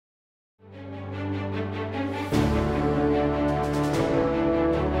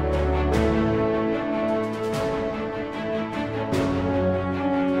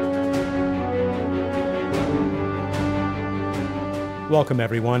Welcome,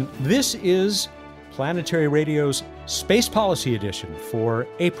 everyone. This is Planetary Radio's Space Policy Edition for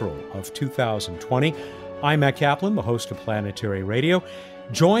April of 2020. I'm Matt Kaplan, the host of Planetary Radio,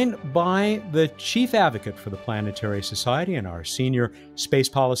 joined by the Chief Advocate for the Planetary Society and our Senior Space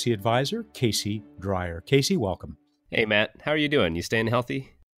Policy Advisor, Casey Dreyer. Casey, welcome. Hey, Matt. How are you doing? You staying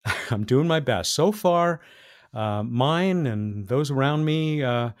healthy? I'm doing my best. So far, mine and those around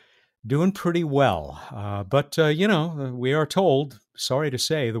me doing pretty well. But we are told, sorry to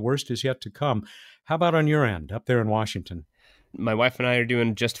say, the worst is yet to come. How about on your end, up there in Washington? My wife and I are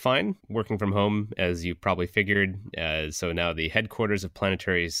doing just fine, working from home, as you probably figured. So now the headquarters of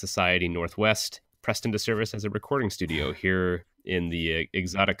Planetary Society Northwest pressed into service as a recording studio here in the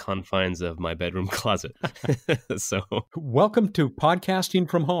exotic confines of my bedroom closet. So welcome to podcasting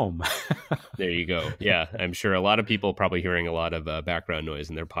from home. There you go. Yeah, I'm sure a lot of people probably hearing a lot of background noise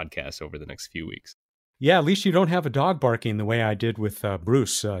in their podcasts over the next few weeks. Yeah, at least you don't have a dog barking the way I did with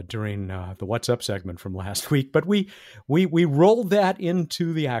Bruce during the What's Up segment from last week. But we rolled that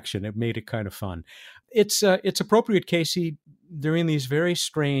into the action. It made it kind of fun. It's appropriate, Casey, during these very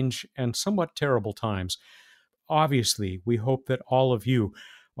strange and somewhat terrible times. Obviously, we hope that all of you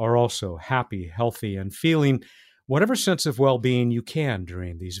are also happy, healthy, and feeling whatever sense of well-being you can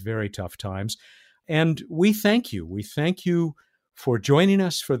during these very tough times. And we thank you. We thank you for joining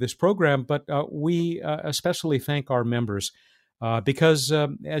us for this program, but we especially thank our members because,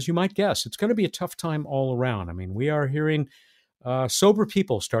 as you might guess, it's going to be a tough time all around. I mean, we are hearing sober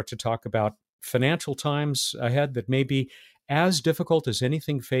people start to talk about financial times ahead that may be as difficult as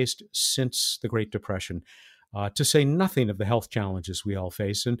anything faced since the Great Depression, to say nothing of the health challenges we all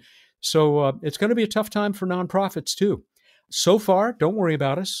face. And so it's going to be a tough time for nonprofits, too. So far, don't worry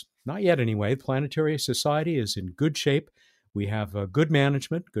about us. Not yet, anyway. The Planetary Society is in good shape. We have good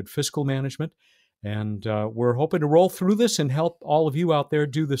management, good fiscal management, and we're hoping to roll through this and help all of you out there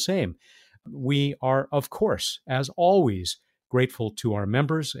do the same. We are, of course, as always, grateful to our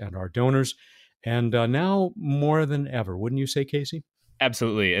members and our donors, and now more than ever, wouldn't you say, Casey?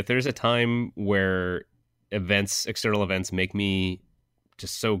 Absolutely. If there's a time where external events make me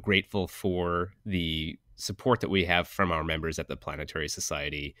just so grateful for the support that we have from our members at the Planetary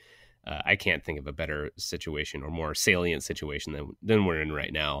Society, I can't think of a better situation or more salient situation than we're in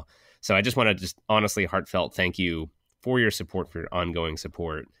right now. So I just want to just honestly, heartfelt thank you for your support, for your ongoing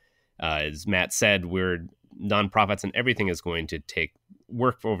support. As Matt said, we're nonprofits and everything is going to take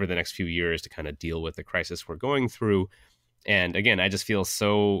work over the next few years to kind of deal with the crisis we're going through. And again, I just feel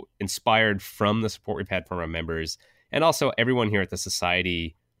so inspired from the support we've had from our members, and also everyone here at the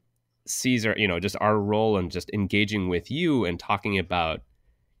Society sees just our role in just engaging with you and talking about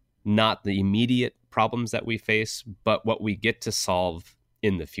not the immediate problems that we face, but what we get to solve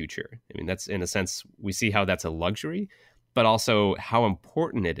in the future. I mean, that's, in a sense, we see how that's a luxury, but also how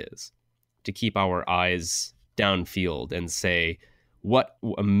important it is to keep our eyes downfield and say, what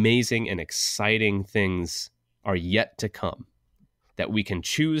amazing and exciting things are yet to come that we can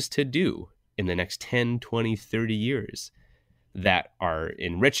choose to do in the next 10, 20, 30 years that are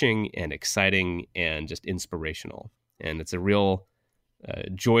enriching and exciting and just inspirational. And it's a real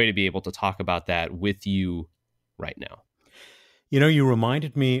joy to be able to talk about that with you right now. You know, you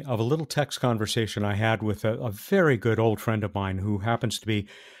reminded me of a little text conversation I had with a very good old friend of mine who happens to be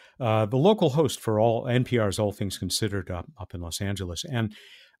the local host for all NPR's All Things Considered up in Los Angeles. And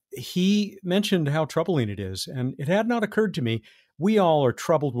he mentioned how troubling it is. And it had not occurred to me, we all are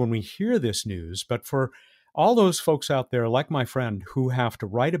troubled when we hear this news, but for all those folks out there, like my friend, who have to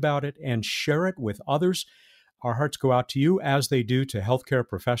write about it and share it with others, our hearts go out to you, as they do to healthcare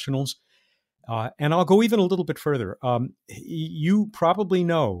professionals. And I'll go even a little bit further. You probably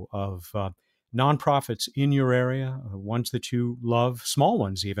know of nonprofits in your area, ones that you love, small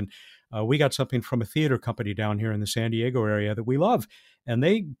ones even. We got something from a theater company down here in the San Diego area that we love. And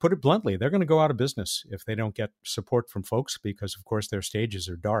they put it bluntly, they're going to go out of business if they don't get support from folks because, of course, their stages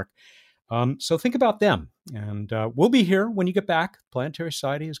are dark. So think about them. And we'll be here when you get back. Planetary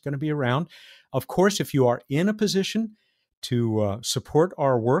Society is going to be around. Of course, if you are in a position to support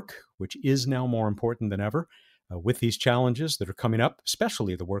our work, which is now more important than ever, with these challenges that are coming up,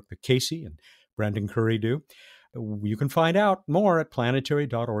 especially the work that Casey and Brendan Curry do, you can find out more at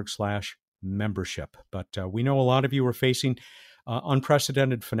planetary.org/membership. But we know a lot of you are facing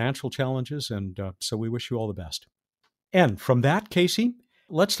unprecedented financial challenges, and so we wish you all the best. And from that, Casey,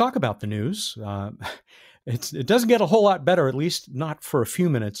 let's talk about the news. It doesn't get a whole lot better, at least not for a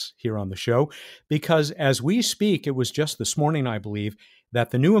few minutes here on the show, because as we speak, it was just this morning, I believe, that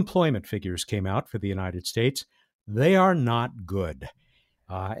the new employment figures came out for the United States. They are not good.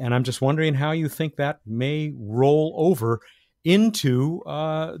 And I'm just wondering how you think that may roll over into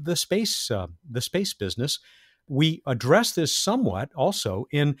the space business. We addressed this somewhat also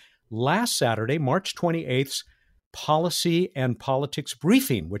in last Saturday, March 28th's Policy and Politics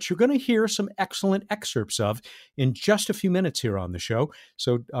Briefing, which you're going to hear some excellent excerpts of in just a few minutes here on the show.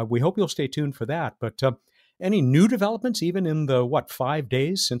 So we hope you'll stay tuned for that. But any new developments, even in the, 5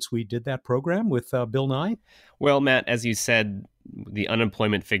 days since we did that program with Bill Nye? Well, Matt, as you said, the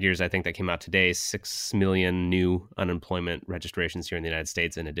unemployment figures, I think that came out today, 6 million new unemployment registrations here in the United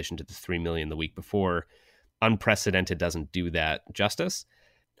States, in addition to the 3 million the week before. Unprecedented doesn't do that justice.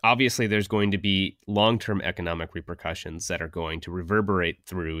 Obviously, there's going to be long-term economic repercussions that are going to reverberate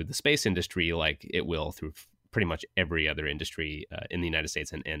through the space industry like it will through pretty much every other industry in the United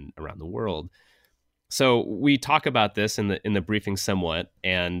States and around the world. So we talk about this in the briefing somewhat,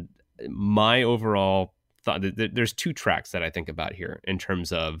 and my overall thought, there's two tracks that I think about here in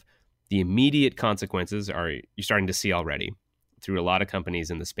terms of the immediate consequences you're starting to see already through a lot of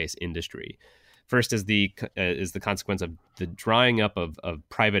companies in the space industry. First is the consequence of the drying up of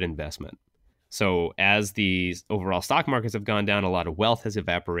private investment. So as the overall stock markets have gone down, a lot of wealth has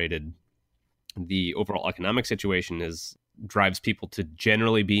evaporated. The overall economic situation drives people to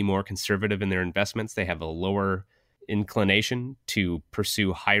generally be more conservative in their investments. They have a lower inclination to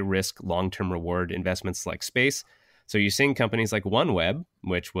pursue high-risk, long-term reward investments like space. So you're seeing companies like OneWeb,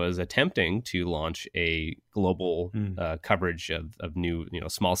 which was attempting to launch a global coverage of new,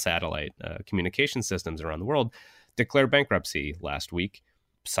 small satellite communication systems around the world, declare bankruptcy last week,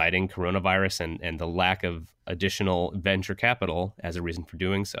 citing coronavirus and the lack of additional venture capital as a reason for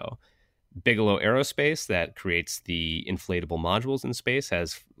doing so. Bigelow Aerospace, that creates the inflatable modules in space,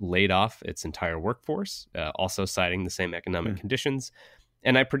 has laid off its entire workforce, also citing the same economic conditions.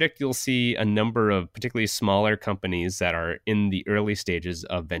 And I predict you'll see a number of particularly smaller companies that are in the early stages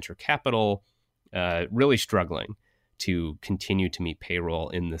of venture capital really struggling to continue to meet payroll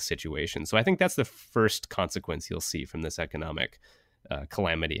in this situation. So I think that's the first consequence you'll see from this economic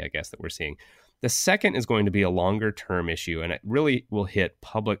calamity, I guess, that we're seeing. The second is going to be a longer term issue, and it really will hit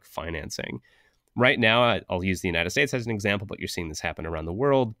public financing. Right now, I'll use the United States as an example, but you're seeing this happen around the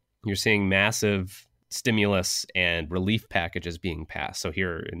world. You're seeing massive stimulus and relief packages being passed. So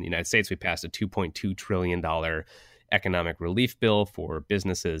here in the United States, we passed a $2.2 trillion economic relief bill for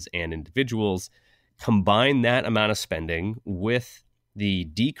businesses and individuals. Combine that amount of spending with the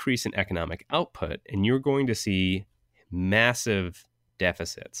decrease in economic output, and you're going to see massive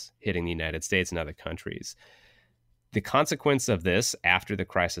deficits hitting the United States and other countries. The consequence of this after the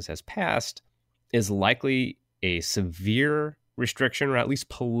crisis has passed is likely a severe restriction, or at least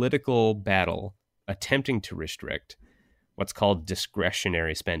political battle attempting to restrict what's called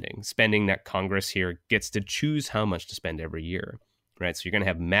discretionary spending that Congress here gets to choose how much to spend every year, right? So you're going to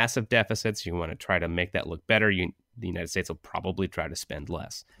have massive deficits. You want to try to make that look better. The United States will probably try to spend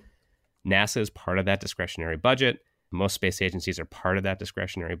less. NASA is part of that discretionary budget. Most space agencies are part of that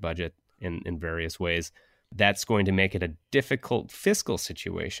discretionary budget in various ways. That's going to make it a difficult fiscal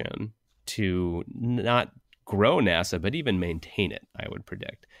situation to not grow NASA, but even maintain it, I would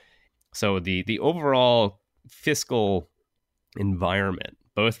predict. So the overall fiscal environment,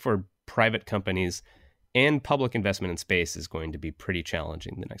 both for private companies and public investment in space, is going to be pretty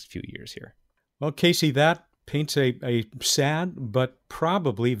challenging the next few years here. Well, Casey, that paints a sad but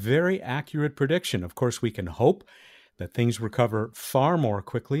probably very accurate prediction. Of course, we can hope that things recover far more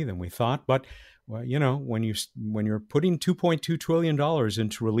quickly than we thought. But, well, when you're putting $2.2 trillion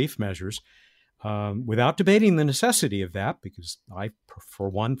into relief measures, without debating the necessity of that, because I, for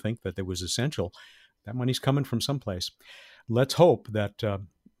one, think that it was essential, that money's coming from someplace. Let's hope that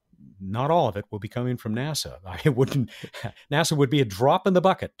not all of it will be coming from NASA. NASA would be a drop in the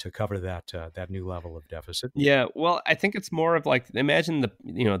bucket to cover that new level of deficit. Yeah, well, I think it's more of like, imagine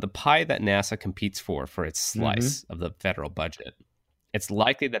the pie that NASA competes for its slice of the federal budget. It's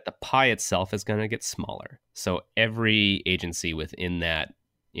likely that the pie itself is going to get smaller. So every agency within that,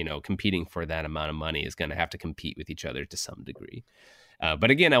 competing for that amount of money is going to have to compete with each other to some degree. But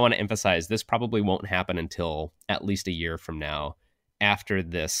again, I want to emphasize this probably won't happen until at least a year from now, after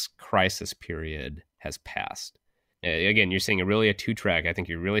this crisis period has passed. Again, you're seeing a two-track. I think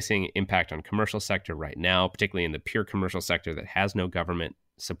you're really seeing impact on commercial sector right now, particularly in the pure commercial sector that has no government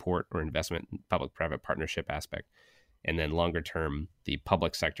support or investment, public-private partnership aspect. And then longer term, the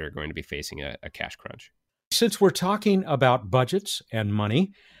public sector are going to be facing a cash crunch. Since we're talking about budgets and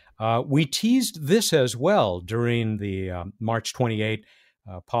money, we teased this as well during the March 28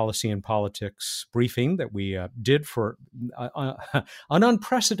 Policy and Politics briefing that we did for an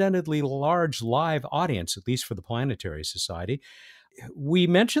unprecedentedly large live audience, at least for the Planetary Society. We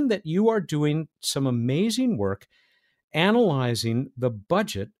mentioned that you are doing some amazing work analyzing the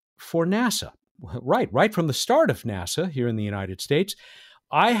budget for NASA. Right from the start of NASA here in the United States.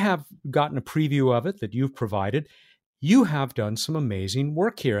 I have gotten a preview of it that you've provided. You have done some amazing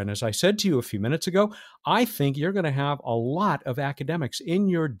work here. And as I said to you a few minutes ago, I think you're going to have a lot of academics in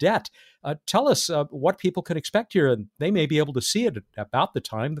your debt. Tell us what people can expect here, and they may be able to see it at about the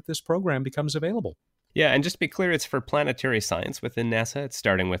time that this program becomes available. Yeah, and just to be clear, it's for planetary science within NASA. It's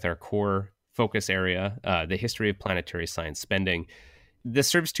starting with our core focus area, the history of planetary science spending. This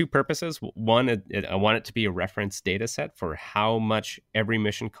serves two purposes. One, I want it to be a reference data set for how much every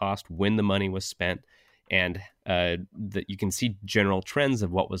mission cost, when the money was spent, and that you can see general trends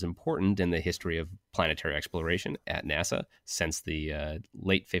of what was important in the history of planetary exploration at NASA since the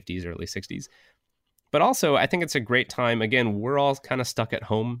late 50s, early 60s. But also, I think it's a great time. Again, we're all kind of stuck at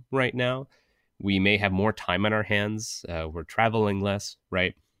home right now. We may have more time on our hands. We're traveling less,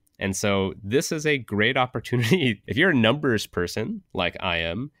 right? And so this is a great opportunity. If you're a numbers person like I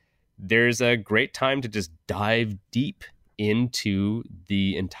am, there's a great time to just dive deep into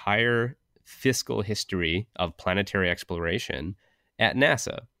the entire fiscal history of planetary exploration at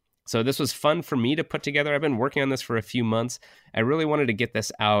NASA. So this was fun for me to put together. I've been working on this for a few months. I really wanted to get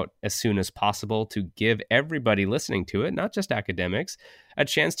this out as soon as possible to give everybody listening to it, not just academics, a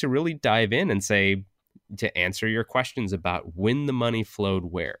chance to really dive in and to answer your questions about when the money flowed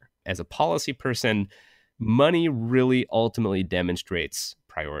where. As a policy person, money really ultimately demonstrates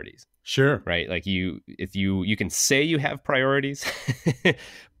priorities. Sure. Right? Like you can say you have priorities,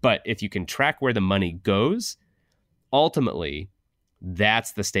 but if you can track where the money goes, ultimately,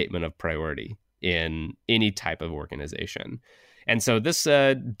 that's the statement of priority in any type of organization. And so this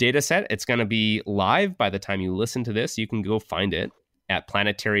data set, it's going to be live by the time you listen to this. You can go find it at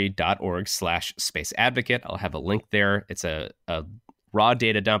planetary.org/spaceadvocate. I'll have a link there. It's a raw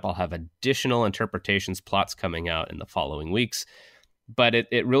data dump. I'll have additional interpretations, plots coming out in the following weeks. But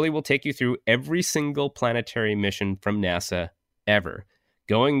it really will take you through every single planetary mission from NASA ever,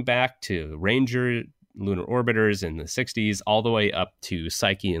 going back to Ranger lunar orbiters in the 60s, all the way up to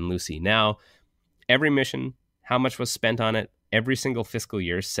Psyche and Lucy now. Every mission, how much was spent on it every single fiscal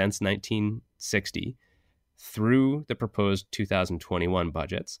year since 1960 through the proposed 2021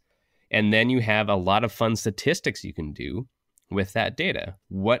 budgets. And then you have a lot of fun statistics you can do with that data.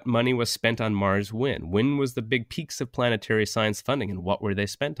 What money was spent on Mars when? When was the big peaks of planetary science funding and what were they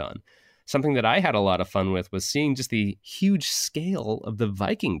spent on? Something that I had a lot of fun with was seeing just the huge scale of the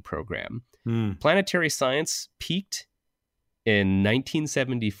Viking program. Planetary science peaked in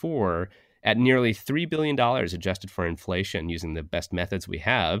 1974 at nearly $3 billion adjusted for inflation using the best methods we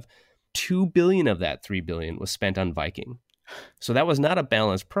have. $2 billion of that $3 billion was spent on Viking. So that was not a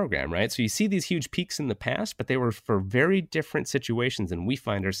balanced program, right? So you see these huge peaks in the past, but they were for very different situations than we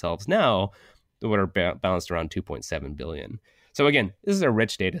find ourselves now, that are balanced around $2.7 billion. So again, this is a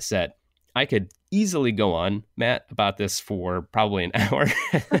rich data set. I could easily go on, Matt, about this for probably an hour.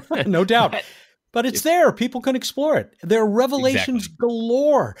 No doubt. But it's there. People can explore it. There are revelations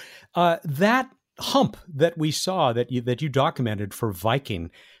galore. That hump that we saw, that you documented for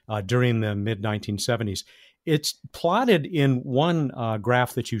Viking during the mid-1970s, it's plotted in one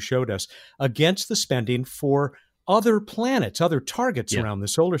graph that you showed us against the spending for other planets, other targets around the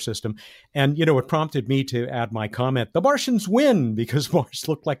solar system. And, it prompted me to add my comment, the Martians win, because Mars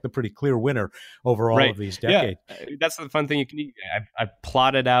looked like the pretty clear winner over all of these decades. Yeah. That's the fun thing you can do. I've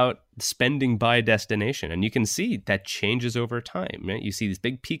plotted out spending by destination, and you can see that changes over time. Right? You see these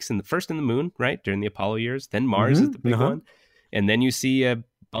big peaks first in the moon, right, during the Apollo years. Then Mars is the big one. And then you see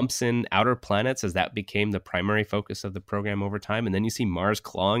bumps in outer planets as that became the primary focus of the program over time. And then you see Mars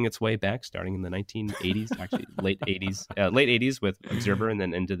clawing its way back starting in the 1980s, actually late 80s with Observer and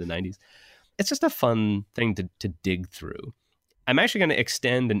then into the 90s. It's just a fun thing to dig through. I'm actually going to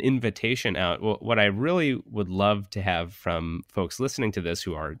extend an invitation out. What I really would love to have from folks listening to this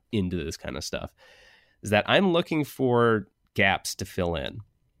who are into this kind of stuff is that I'm looking for gaps to fill in.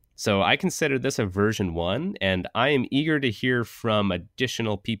 So I consider this a version 1, and I am eager to hear from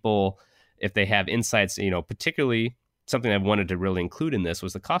additional people if they have insights. Particularly something I've wanted to really include in this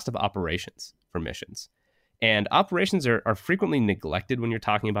was the cost of operations for missions. And operations are frequently neglected when you're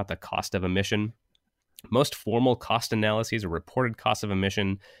talking about the cost of a mission. Most formal cost analyses or reported costs of a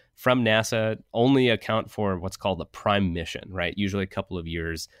mission from NASA only account for what's called the prime mission, right? Usually a couple of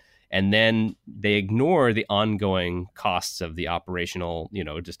years. And then they ignore the ongoing costs of the operational,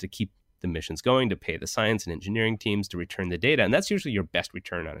 just to keep the missions going, to pay the science and engineering teams to return the data. And that's usually your best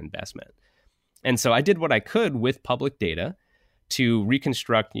return on investment. And so I did what I could with public data to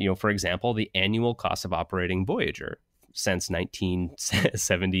reconstruct, for example, the annual cost of operating Voyager since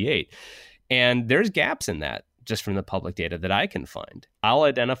 1978. And there's gaps in that. just from the public data that I can find. I'll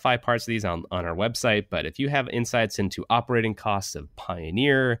identify parts of these on our website, but if you have insights into operating costs of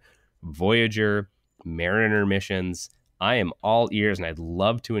Pioneer, Voyager, Mariner missions, I am all ears, and I'd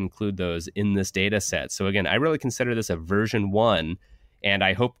love to include those in this data set. So again, I really consider this a version 1, and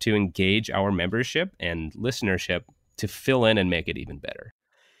I hope to engage our membership and listenership to fill in and make it even better.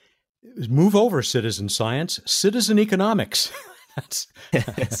 Move over, citizen science, citizen economics.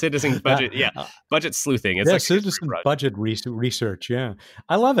 Citizen budget, budget sleuthing. It's yeah, like citizen budget research. Yeah,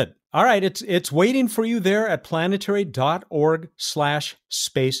 I love it. All right, it's waiting for you there at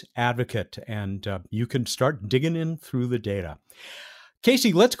planetary.org/space advocate, and you can start digging in through the data.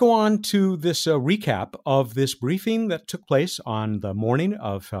 Casey, let's go on to this recap of this briefing that took place on the morning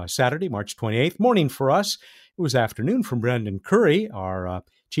of Saturday, March 28th. Morning for us. It was afternoon from Brendan Curry, our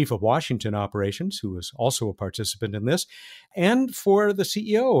Chief of Washington Operations, who was also a participant in this. And for the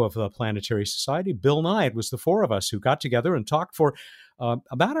CEO of the Planetary Society, Bill Nye, it was the four of us who got together and talked for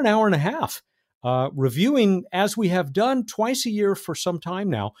about an hour and a half, reviewing, as we have done twice a year for some time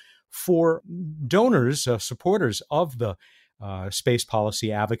now, for donors, supporters of the Space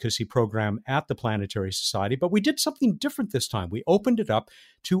Policy Advocacy Program at the Planetary Society. But we did something different this time. We opened it up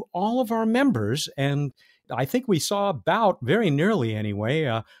to all of our members, and I think we saw about, very nearly anyway,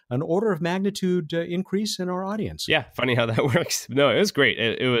 an order of magnitude increase in our audience. Yeah, funny how that works. No, it was great.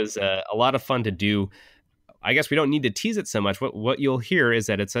 It was a lot of fun to do. I guess we don't need to tease it so much. What you'll hear is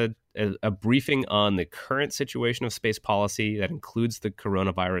that it's a briefing on the current situation of space policy that includes the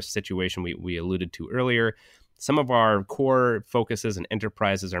coronavirus situation we alluded to earlier. Some of our core focuses and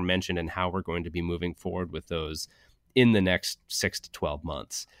enterprises are mentioned and how we're going to be moving forward with those in the next 6 to 12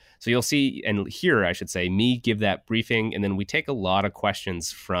 months. So you'll see and hear, I should say, me give that briefing, and then we take a lot of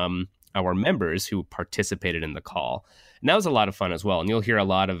questions from our members who participated in the call. And that was a lot of fun as well. And you'll hear a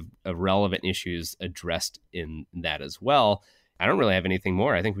lot of relevant issues addressed in that as well. I don't really have anything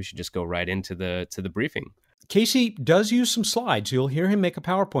more. I think we should just go right into the briefing. Casey does use some slides. You'll hear him make a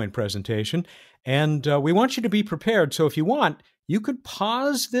PowerPoint presentation, and we want you to be prepared. So if you want, you could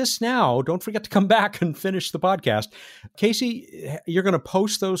pause this now. Don't forget to come back and finish the podcast. Casey, you're going to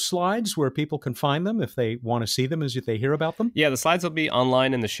post those slides where people can find them if they want to see them, as if they hear about them? Yeah, the slides will be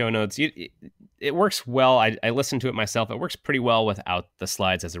online in the show notes. It works well. I listened to it myself. It works pretty well without the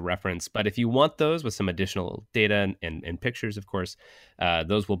slides as a reference. But if you want those with some additional data and pictures, of course,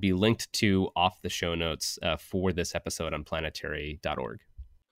 those will be linked to off the show notes for this episode on planetary.org.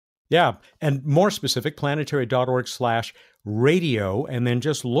 Yeah, and more specific, planetary.org/radio, and then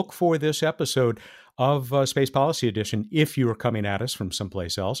just look for this episode of Space Policy Edition if you are coming at us from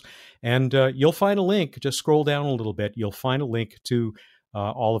someplace else. And you'll find a link. Just scroll down a little bit. You'll find a link to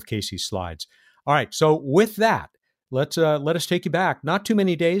all of Casey's slides. All right, so with that, let us take you back not too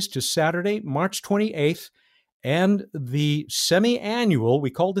many days to Saturday, March 28th, and the semi-annual, we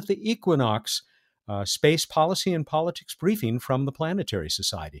called it the Equinox, Space Policy and Politics briefing from the Planetary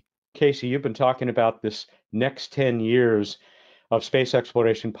Society. Casey, you've been talking about this next 10 years of space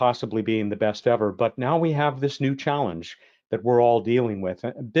exploration possibly being the best ever, but now we have this new challenge that we're all dealing with.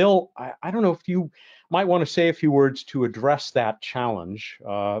 Bill, I don't know if you might want to say a few words to address that challenge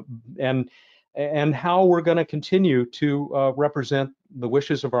and how we're going to continue to represent the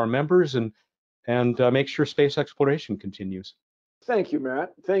wishes of our members and make sure space exploration continues. Thank you,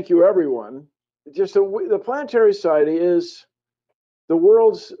 Matt. Thank you, everyone. The Planetary Society is the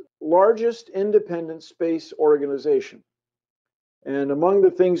world's largest independent space organization. And among the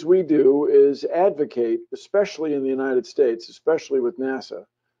things we do is advocate, especially in the United States, especially with NASA,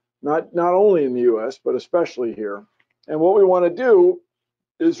 not only in the US, but especially here. And what we want to do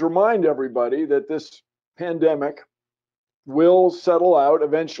is remind everybody that this pandemic will settle out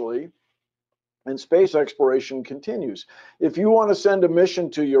eventually and space exploration continues. If you want to send a mission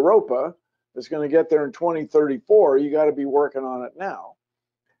to Europa that's going to get there in 2034, you got to be working on it now.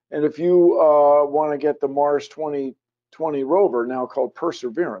 And if you want to get the Mars 2020 rover, now called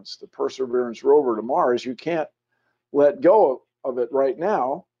Perseverance, the Perseverance rover to Mars, you can't let go of it right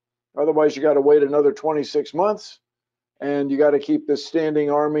now. Otherwise, you got to wait another 26 months. And you got to keep this standing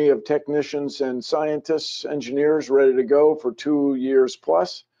army of technicians and scientists, engineers ready to go for 2 years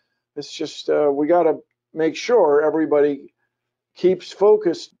plus. It's just, we got to make sure everybody keeps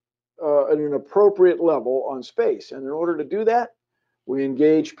focused at an appropriate level on space. And in order to do that, we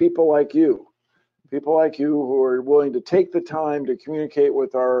engage people like you who are willing to take the time to communicate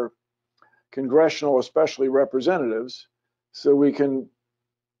with our congressional, especially representatives, so we can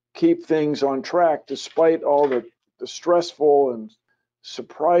keep things on track despite all the stressful and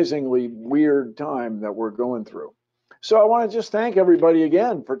surprisingly weird time that we're going through. So I want to just thank everybody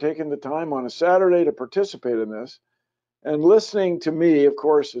again for taking the time on a Saturday to participate in this. And listening to me, of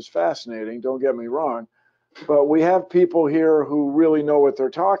course, is fascinating, don't get me wrong. But we have people here who really know what they're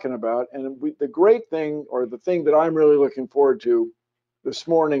talking about. And the great thing, or the thing that I'm really looking forward to this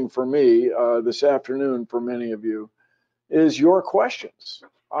morning for me, this afternoon for many of you, is your questions.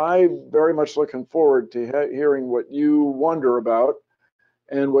 I'm very much looking forward to hearing what you wonder about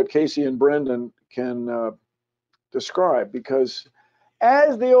and what Casey and Brendan can describe. Because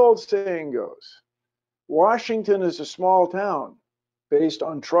as the old saying goes, Washington is a small town based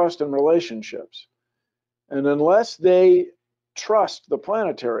on trust and relationships. And unless they trust the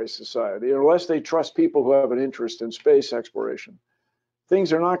Planetary Society, or unless they trust people who have an interest in space exploration,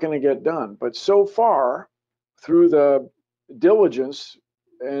 things are not going to get done. But so far, through the diligence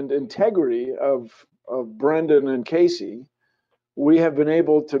and integrity of Brendan and Casey, we have been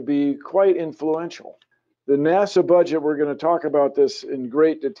able to be quite influential. The NASA budget, we're going to talk about this in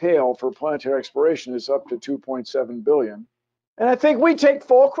great detail for planetary exploration, is up to $2.7 billion. And I think we take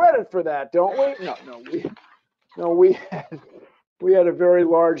full credit for that, don't we? We had a very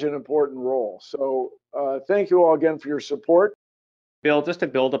large and important role. So thank you all again for your support. Bill, just to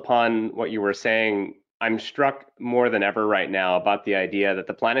build upon what you were saying, I'm struck more than ever right now about the idea that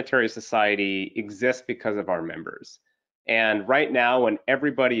the Planetary Society exists because of our members. And right now, when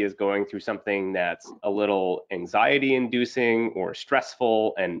everybody is going through something that's a little anxiety inducing or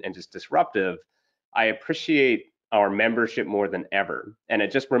stressful and just disruptive, I appreciate our membership more than ever. And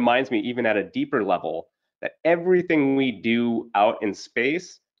it just reminds me, even at a deeper level, that everything we do out in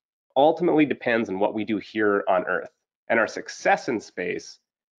space ultimately depends on what we do here on Earth. And our success in space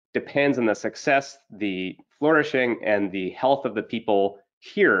depends on the success, the flourishing, and the health of the people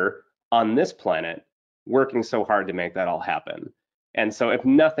here on this planet working so hard to make that all happen. And so if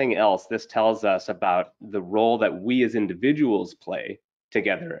nothing else, this tells us about the role that we as individuals play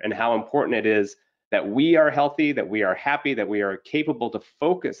together and how important it is that we are healthy, that we are happy, that we are capable to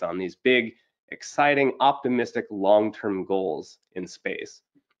focus on these big, exciting, optimistic, long-term goals in space.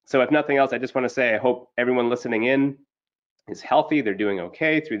 So if nothing else, I just want to say I hope everyone listening in is healthy, they're doing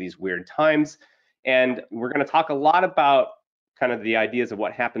okay through these weird times. And we're going to talk a lot about kind of the ideas of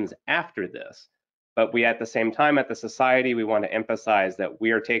what happens after this. But we, at the same time, at the Society, we want to emphasize that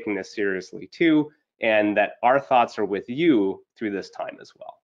we are taking this seriously too, and that our thoughts are with you through this time as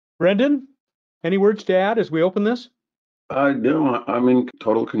well. Brendan, any words to add as we open this? No, I'm in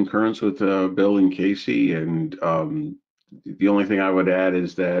total concurrence with Bill and Casey, and the only thing I would add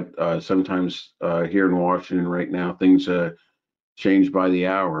is that sometimes here in Washington right now, things change by the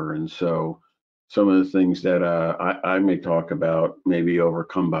hour, and so some of the things that I may talk about may be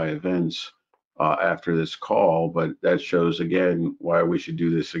overcome by events after this call, but that shows again why we should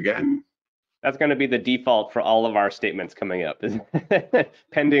do this again. That's going to be the default for all of our statements coming up,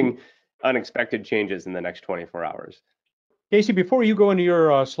 pending unexpected changes in the next 24 hours. Casey, before you go into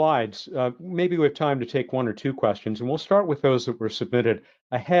your slides, maybe we have time to take one or two questions, and we'll start with those that were submitted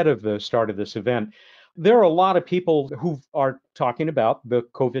ahead of the start of this event. There are a lot of people who are talking about the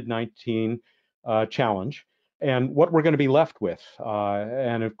COVID-19 challenge and what we're going to be left with.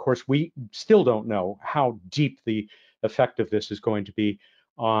 And of course, we still don't know how deep the effect of this is going to be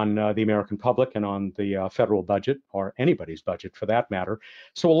on the American public and on the federal budget, or anybody's budget for that matter.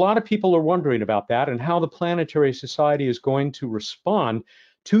 So a lot of people are wondering about that and how the Planetary Society is going to respond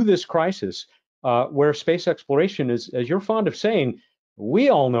to this crisis, where space exploration is, as you're fond of saying, we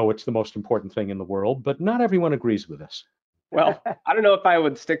all know it's the most important thing in the world, but not everyone agrees with us. Well, I don't know if I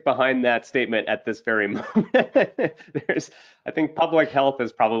would stick behind that statement at this very moment. I think public health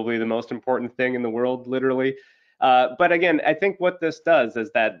is probably the most important thing in the world, literally. But again, I think what this does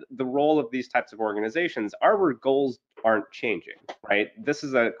is that the role of these types of organizations, our goals aren't changing, right? This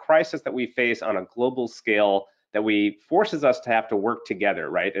is a crisis that we face on a global scale that forces us to have to work together,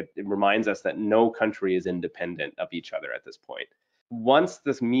 right? It reminds us that no country is independent of each other at this point. Once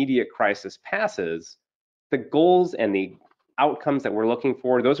this immediate crisis passes, the goals and the outcomes that we're looking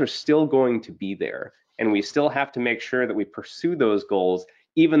for, those are still going to be there. And we still have to make sure that we pursue those goals,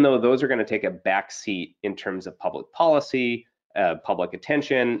 even though those are going to take a back seat in terms of public policy, public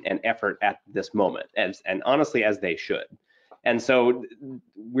attention, and effort at this moment, and honestly, as they should. And so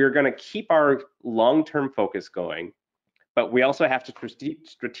we're going to keep our long-term focus going, but we also have to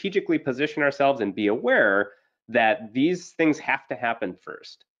strategically position ourselves and be aware that these things have to happen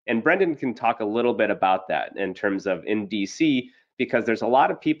first. And Brendan can talk a little bit about that in terms of in DC, because there's a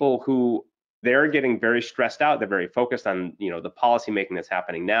lot of people who they're getting very stressed out. They're very focused on the policy making that's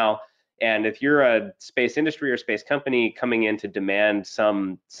happening now, And if you're a space industry or space company coming in to demand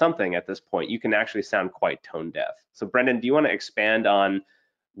something at this point, you can actually sound quite tone deaf. So Brendan, do you want to expand on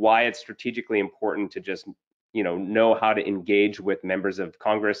why it's strategically important to just know how to engage with members of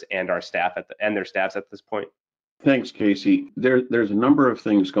Congress and our staff and their staffs at this point? Thanks, Casey. There's a number of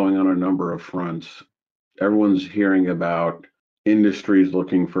things going on a number of fronts. Everyone's hearing about industries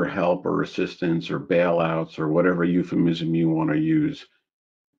looking for help or assistance or bailouts or whatever euphemism you want to use.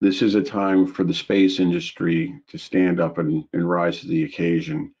 This is a time for the space industry to stand up and rise to the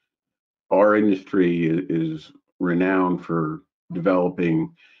occasion. Our industry is renowned for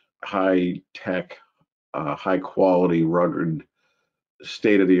developing high tech, high quality, rugged,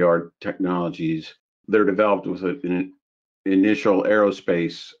 state of the art technologies. They're developed with an initial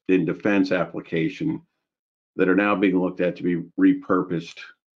aerospace and defense application that are now being looked at to be repurposed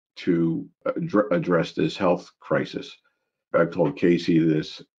to address this health crisis. I've told Casey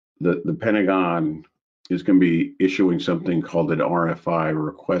this, the Pentagon is going to be issuing something called an RFI,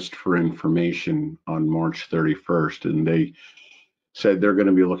 Request for Information, on March 31st. And they said they're going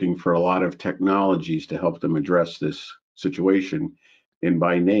to be looking for a lot of technologies to help them address this situation. And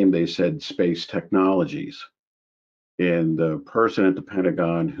by name, they said space technologies. And the person at the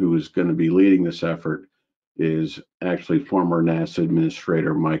Pentagon who is going to be leading this effort is actually former NASA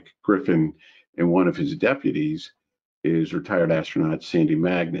Administrator Mike Griffin, and one of his deputies is retired astronaut Sandy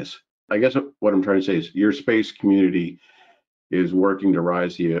Magnus. I guess what I'm trying to say is your space community is working to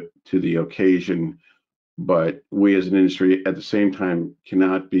rise to the occasion, but we as an industry at the same time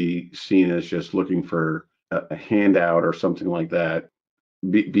cannot be seen as just looking for a handout or something like that,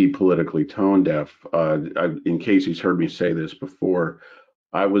 be politically tone deaf. In case he's heard me say this before,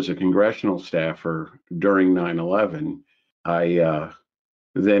 I was a congressional staffer during 9/11. I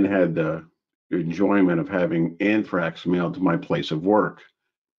then had the enjoyment of having anthrax mailed to my place of work.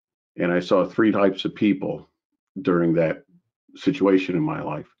 And I saw three types of people during that situation in my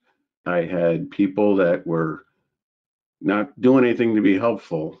life. I had people that were not doing anything to be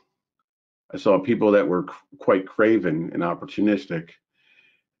helpful. I saw people that were quite craven and opportunistic.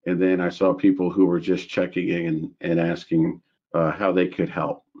 And then I saw people who were just checking in and asking how they could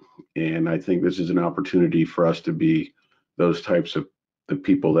help. And I think this is an opportunity for us to be those types of the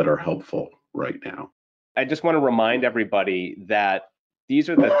people that are helpful right now. I just want to remind everybody that these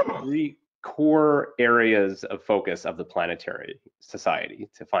are the three core areas of focus of the Planetary Society: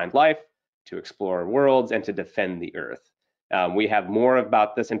 to find life, to explore worlds, and to defend the Earth. We have more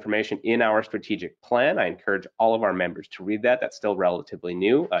about this information in our strategic plan. I encourage all of our members to read that. That's still relatively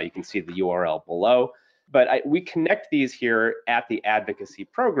new. You can see the URL below. But we connect these here at the advocacy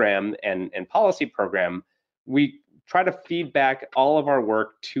program and policy program. We try to feed back all of our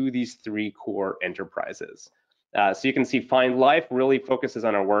work to these three core enterprises. So you can see Find Life really focuses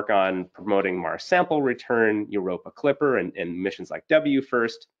on our work on promoting Mars sample return, Europa Clipper, and missions like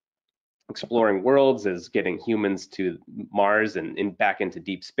WFIRST. Exploring Worlds is getting humans to Mars and back into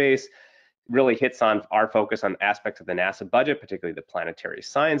deep space. Really hits on our focus on aspects of the NASA budget, particularly the Planetary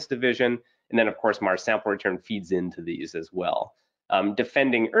Science Division. And then, of course, Mars sample return feeds into these as well.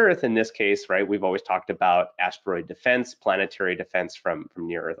 Defending Earth, in this case, right, we've always talked about asteroid defense, planetary defense from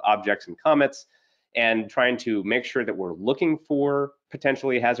near-Earth objects and comets, and trying to make sure that we're looking for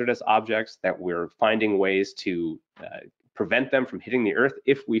potentially hazardous objects, that we're finding ways to prevent them from hitting the Earth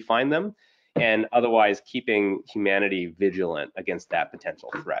if we find them, and otherwise keeping humanity vigilant against that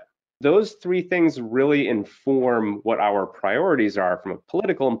potential threat. Those three things really inform what our priorities are from a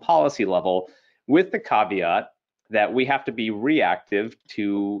political and policy level, with the caveat that we have to be reactive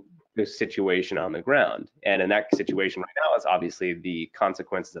to the situation on the ground. And in that situation right now is obviously the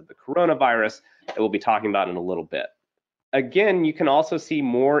consequences of the coronavirus that we'll be talking about in a little bit. Again, you can also see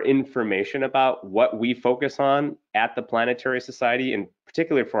more information about what we focus on at the Planetary Society, in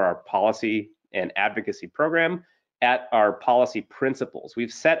particular for our policy and advocacy program, at our policy principles.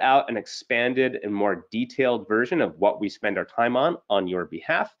 We've set out an expanded and more detailed version of what we spend our time on your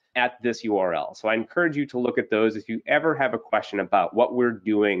behalf at this URL. So I encourage you to look at those if you ever have a question about what we're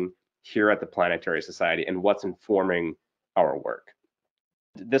doing here at the Planetary Society and what's informing our work.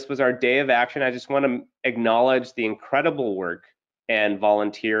 This was our day of action. I just want to acknowledge the incredible work and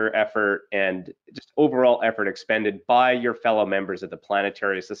volunteer effort and just overall effort expended by your fellow members of the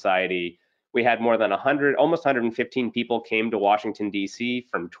Planetary Society. We had more than 100, almost 115 people came to Washington, D.C.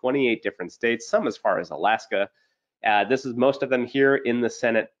 from 28 different states, some as far as Alaska. This is most of them here in the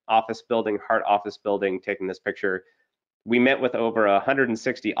Senate office building, Hart office building, taking this picture. We met with over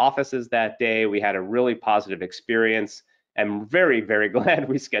 160 offices that day. We had a really positive experience. I'm very, very glad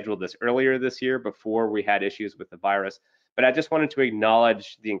we scheduled this earlier this year before we had issues with the virus. But I just wanted to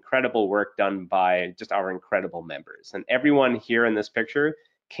acknowledge the incredible work done by just our incredible members. And everyone here in this picture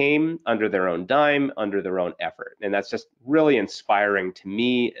came under their own dime, under their own effort. And that's just really inspiring to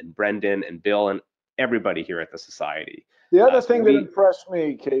me and Brendan and Bill and everybody here at the Society. The other thing that impressed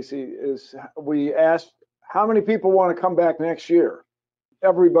me, Casey, is we asked how many people want to come back next year.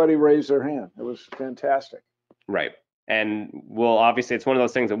 Everybody raised their hand. It was fantastic. Right. And we'll obviously, it's one of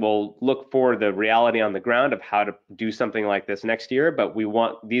those things that we'll look for the reality on the ground of how to do something like this next year. But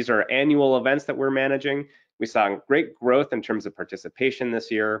these are annual events that we're managing. We saw great growth in terms of participation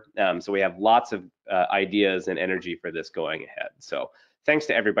this year. So we have lots of ideas and energy for this going ahead. So thanks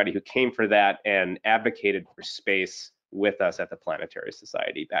to everybody who came for that and advocated for space with us at the Planetary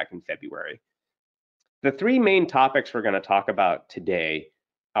Society back in February. The three main topics we're going to talk about today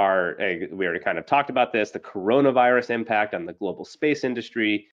are, we already kind of talked about this, the coronavirus impact on the global space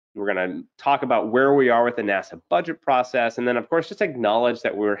industry. We're going to talk about where we are with the NASA budget process. And then, of course, just acknowledge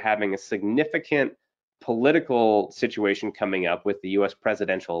that we're having a significant political situation coming up with the US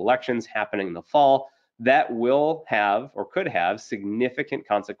presidential elections happening in the fall that will have or could have significant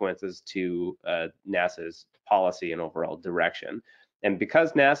consequences to NASA's policy and overall direction. And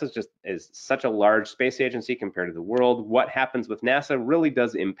because NASA is such a large space agency compared to the world, what happens with NASA really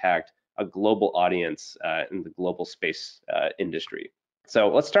does impact a global audience in the global space industry. So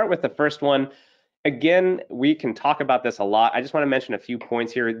let's start with the first one. Again, we can talk about this a lot. I just want to mention a few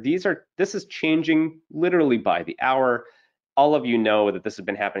points here. This is changing literally by the hour. All of you know that this has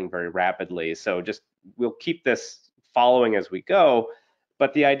been happening very rapidly. So we'll keep this following as we go.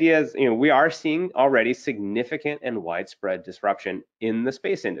 But the idea is, we are seeing already significant and widespread disruption in the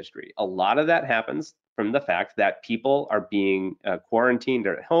space industry. A lot of that happens from the fact that people are being quarantined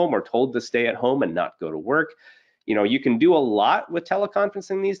at home or told to stay at home and not go to work. You can do a lot with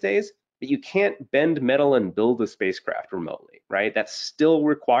teleconferencing these days, but you can't bend metal and build a spacecraft remotely, right? That still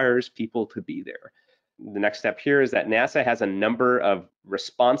requires people to be there. The next step here is that NASA has a number of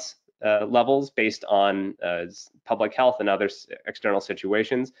response levels based on public health and other external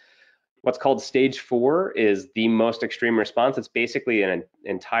situations. What's called stage 4 is the most extreme response. It's basically an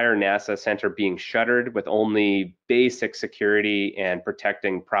entire NASA center being shuttered with only basic security and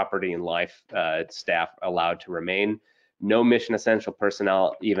protecting property and life staff allowed to remain. No mission essential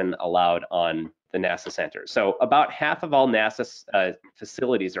personnel even allowed on the NASA center. So about half of all NASA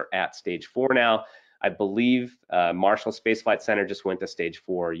facilities are at stage 4 now. I believe Marshall Space Flight Center just went to stage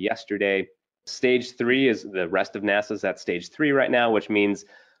 4 yesterday. Stage 3 is the rest of NASA's at stage 3 right now, which means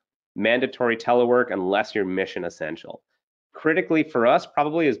mandatory telework unless you're mission essential. Critically for us,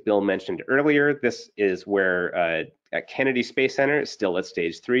 probably as Bill mentioned earlier, this is where at Kennedy Space Center is still at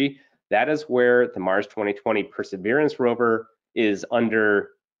stage 3. That is where the Mars 2020 Perseverance rover is under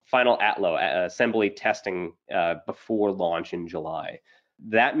final ATLO, assembly testing before launch in July.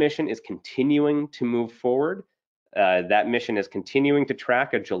 That mission is continuing to move forward. That mission is continuing to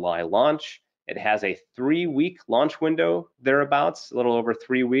track a July launch. It has a 3-week launch window thereabouts, a little over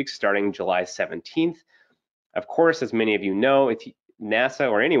 3 weeks, starting July 17th. Of course, as many of you know, if NASA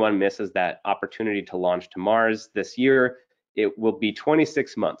or anyone misses that opportunity to launch to Mars this year, it will be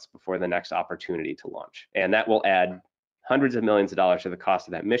 26 months before the next opportunity to launch. And that will add hundreds of millions of dollars to the cost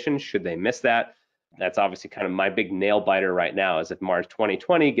of that mission should they miss that. That's obviously kind of my big nail biter right now, is if Mars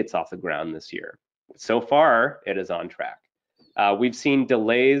 2020 gets off the ground this year. So far, it is on track. We've seen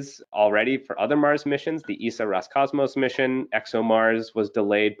delays already for other Mars missions. The ESA Roscosmos mission, ExoMars, was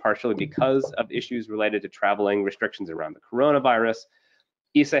delayed partially because of issues related to traveling restrictions around the coronavirus.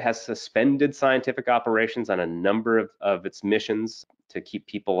 ESA has suspended scientific operations on a number of its missions to keep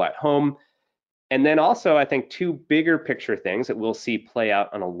people at home. And then also, I think, two bigger picture things that we'll see play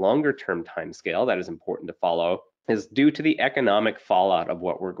out on a longer term timescale that is important to follow is due to the economic fallout of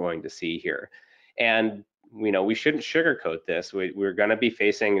what we're going to see here. And we shouldn't sugarcoat this. We're going to be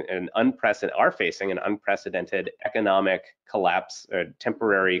facing an unprecedented economic collapse, or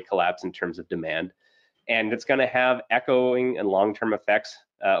temporary collapse in terms of demand. And it's going to have echoing and long-term effects,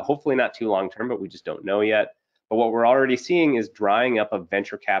 hopefully not too long-term, but we just don't know yet. But what we're already seeing is drying up of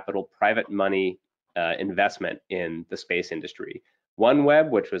venture capital, private money investment in the space industry. OneWeb,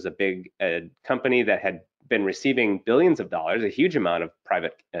 which was a big company that had been receiving billions of dollars, a huge amount of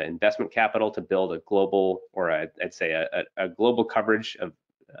private investment capital to build a global, or I'd say a global coverage of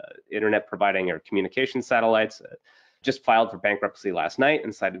internet providing or communication satellites, just filed for bankruptcy last night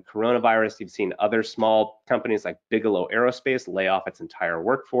and cited coronavirus. You've seen other small companies like Bigelow Aerospace lay off its entire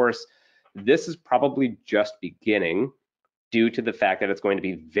workforce. This is probably just beginning due to the fact that it's going to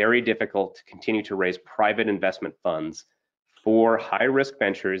be very difficult to continue to raise private investment funds for high-risk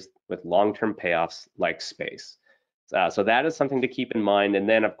ventures with long-term payoffs like space. So that is something to keep in mind. And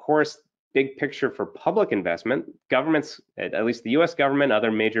then, of course, big picture for public investment, governments, at least the US government,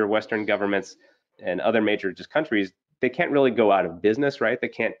 other major Western governments, and other major just countries, they can't really go out of business, right? They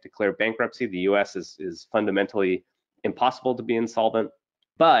can't declare bankruptcy. The US is fundamentally impossible to be insolvent.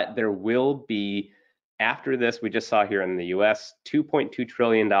 But there will be, after this, we just saw here in the US, $2.2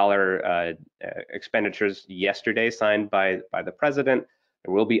 trillion expenditures yesterday signed by the president.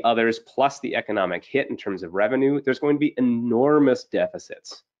 There will be others, plus the economic hit in terms of revenue. There's going to be enormous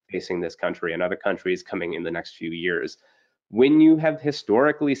deficits facing this country and other countries coming in the next few years. When you have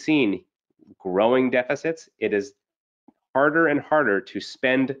historically seen growing deficits, it is harder and harder to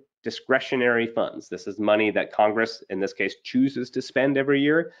spend discretionary funds. This is money that Congress, in this case, chooses to spend every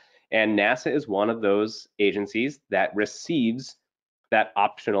year. And NASA is one of those agencies that receives that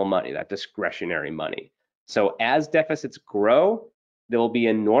optional money, that discretionary money. So as deficits grow, there will be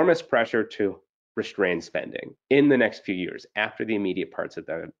enormous pressure to restrain spending in the next few years after the immediate parts of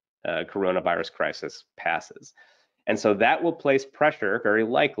the coronavirus crisis passes. And so that will place pressure, very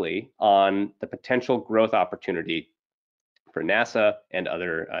likely, on the potential growth opportunity for NASA and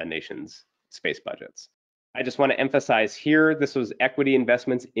other nations' space budgets. I just want to emphasize here, this was equity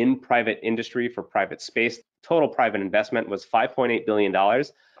investments in private industry for private space. Total private investment was $5.8 billion. I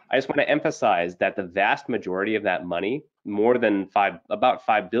just want to emphasize that the vast majority of that money, more than about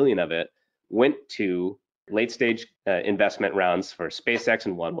 $5 billion of it, went to late stage investment rounds for SpaceX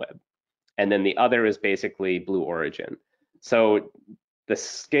and OneWeb. And then the other is basically Blue Origin. So the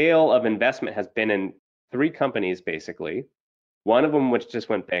scale of investment has been in 3 companies, basically. One of them which just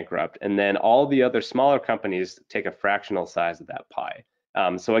went bankrupt, and then all the other smaller companies take a fractional size of that pie.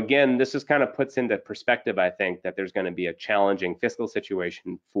 So again, this just kind of puts into perspective, I think, that there's going to be a challenging fiscal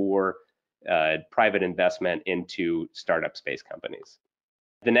situation for private investment into startup space companies.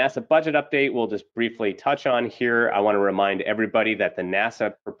 The NASA budget update we'll just briefly touch on here. I want to remind everybody that the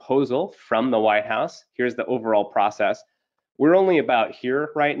NASA proposal from the White House, here's the overall process. We're only about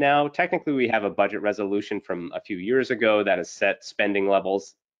here right now. Technically, we have a budget resolution from a few years ago that has set spending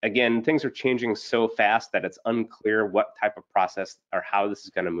levels. Again, things are changing so fast that it's unclear what type of process or how this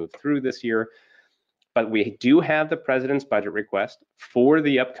is going to move through this year. But we do have the president's budget request for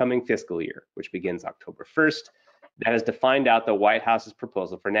the upcoming fiscal year, which begins October 1st. That has defined out the White House's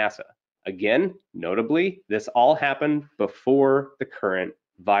proposal for NASA. Again, notably, this all happened before the current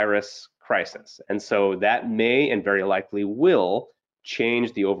virus crisis. And so that may and very likely will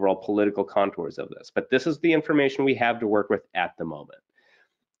change the overall political contours of this. But this is the information we have to work with at the moment.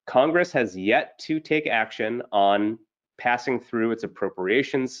 Congress has yet to take action on passing through its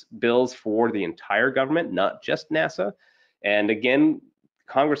appropriations bills for the entire government, not just NASA. And again,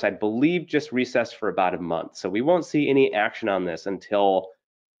 Congress, I believe, just recessed for about a month. So we won't see any action on this until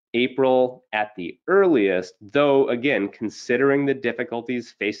April at the earliest, though, again, considering the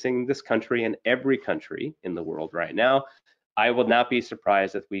difficulties facing this country and every country in the world right now, I will not be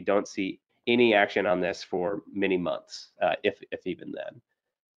surprised if we don't see any action on this for many months, if even then.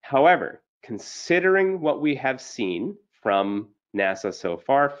 However, considering what we have seen from NASA so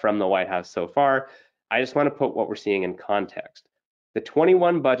far, from the White House so far, I just want to put what we're seeing in context. The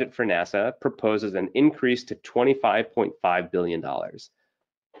 21 budget for NASA proposes an increase to $25.5 billion.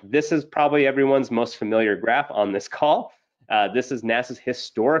 This is probably everyone's most familiar graph on this call. This is NASA's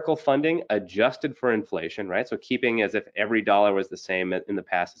historical funding adjusted for inflation, right? So keeping as if every dollar was the same in the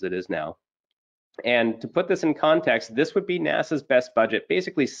past as it is now. And to put this in context, this would be NASA's best budget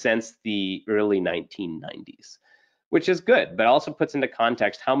basically since the early 1990s, which is good, but also puts into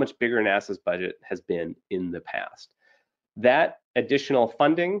context how much bigger NASA's budget has been in the past. That additional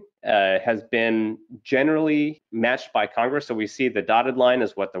funding has been generally matched by Congress. So we see the dotted line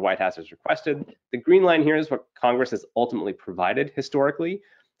is what the White House has requested. The green line here is what Congress has ultimately provided historically.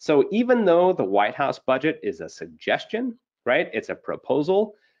 So even though the White House budget is a suggestion, right? It's a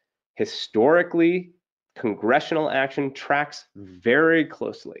proposal. Historically, congressional action tracks very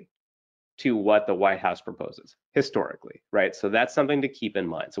closely to what the White House proposes historically, right? So that's something to keep in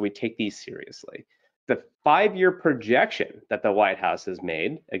mind. So we take these seriously. The 5-year projection that the White House has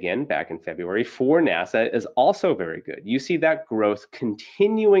made, again, back in February for NASA is also very good. You see that growth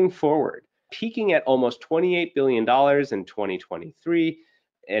continuing forward, peaking at almost $28 billion in 2023.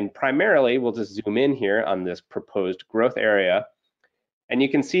 And primarily, we'll just zoom in here on this proposed growth area. And you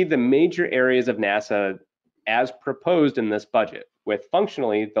can see the major areas of NASA as proposed in this budget, with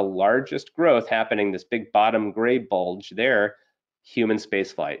functionally the largest growth happening, this big bottom gray bulge there, human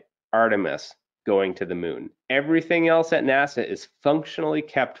spaceflight, Artemis, going to the moon. Everything else at NASA is functionally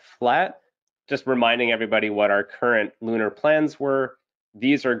kept flat. Just reminding everybody what our current lunar plans were.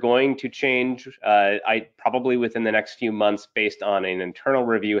 These are going to change, probably within the next few months, based on an internal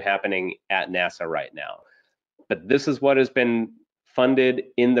review happening at NASA right now. But this is what has been funded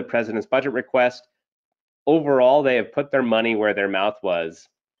in the president's budget request. Overall, they have put their money where their mouth was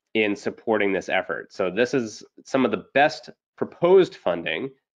in supporting this effort. So this is some of the best proposed funding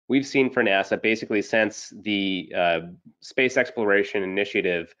we've seen for NASA basically since the Space Exploration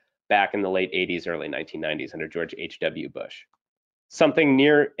Initiative back in the late 80s, early 1990s under George H.W. Bush. Something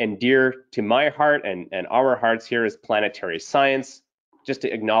near and dear to my heart and our hearts here is planetary science. Just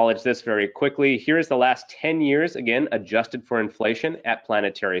to acknowledge this very quickly, here's the last 10 years, again, adjusted for inflation at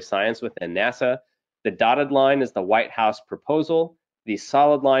planetary science within NASA. The dotted line is the White House proposal. The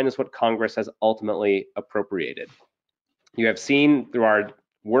solid line is what Congress has ultimately appropriated. You have seen through our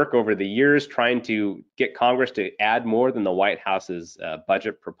work over the years trying to get Congress to add more than the White House's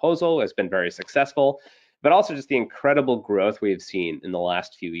budget proposal has been very successful, but also just the incredible growth we've seen in the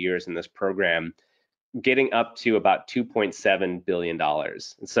last few years in this program, getting up to about $2.7 billion.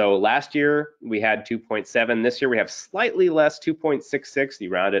 And so last year we had 2.7. This year we have slightly less, 2.66.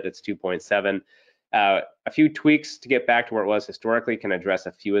 You round it, it's 2.7. A few tweaks to get back to where it was historically can address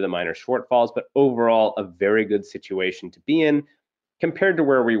a few of the minor shortfalls, but overall a very good situation to be in compared to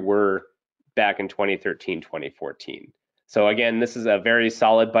where we were back in 2013, 2014. So again, this is a very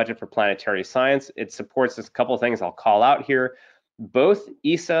solid budget for planetary science. It supports a couple of things I'll call out here. Both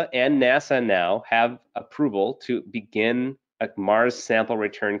ESA and NASA now have approval to begin a Mars sample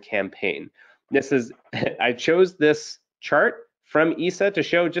return campaign. I chose this chart from ESA to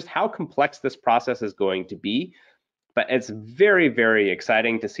show just how complex this process is going to be, but it's very, very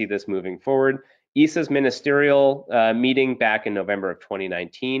exciting to see this moving forward. ESA's ministerial meeting back in November of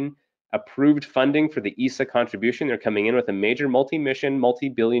 2019 approved funding for the ESA contribution. They're coming in with a major multi-mission,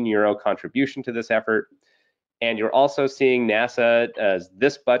 multi-billion euro contribution to this effort. And you're also seeing NASA,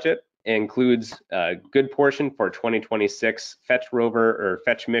 this budget includes a good portion for 2026 Fetch rover or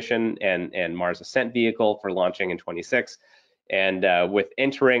Fetch mission and Mars Ascent vehicle for launching in 26. And with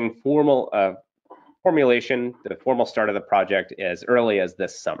entering formulation, the formal start of the project as early as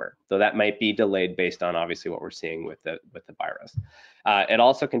this summer. So that might be delayed based on obviously what we're seeing with the virus. It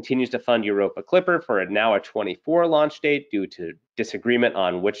also continues to fund Europa Clipper for now a 24 launch date due to disagreement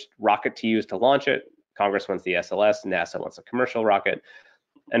on which rocket to use to launch it. Congress wants the SLS, NASA wants a commercial rocket.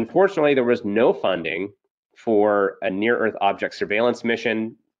 Unfortunately, there was no funding for a near-Earth object surveillance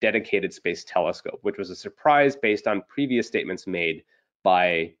mission dedicated space telescope, which was a surprise based on previous statements made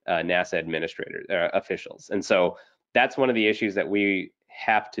by NASA administrators, officials. And so that's one of the issues that we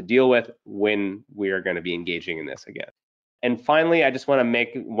have to deal with when we are going to be engaging in this again. And finally, I just want to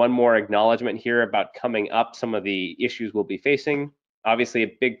make one more acknowledgement here about coming up, some of the issues we'll be facing. Obviously,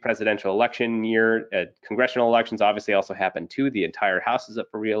 a big presidential election year. Congressional elections obviously also happen too. The entire House is up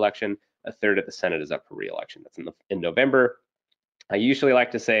for re-election. A third of the Senate is up for re-election. That's in November. I usually like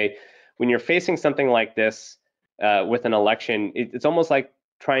to say, when you're facing something like this with an election, it's almost like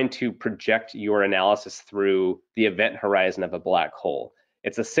trying to project your analysis through the event horizon of a black hole.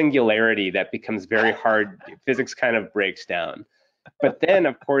 It's a singularity that becomes very hard. Physics kind of breaks down. But then,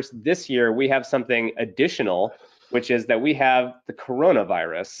 of course, this year we have something additional, which is that we have the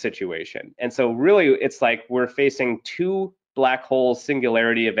coronavirus situation. And so really, it's like we're facing two black hole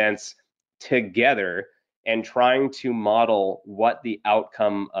singularity events together and trying to model what the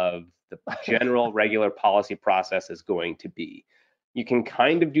outcome of the general regular policy process is going to be. You can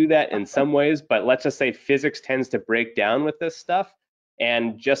kind of do that in some ways, but let's just say physics tends to break down with this stuff.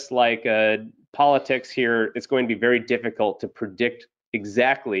 And just like politics here, it's going to be very difficult to predict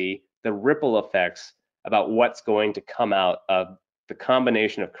exactly the ripple effects about what's going to come out of the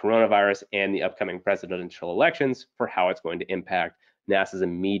combination of coronavirus and the upcoming presidential elections for how it's going to impact NASA's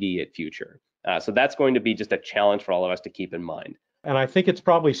immediate future. So that's going to be just a challenge for all of us to keep in mind. And I think it's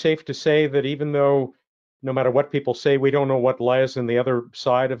probably safe to say that even though no matter what people say, we don't know what lies on the other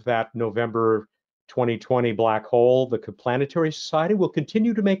side of that November 2020 black hole, the Planetary Society will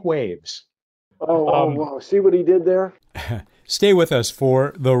continue to make waves. Wow. See what he did there? Stay with us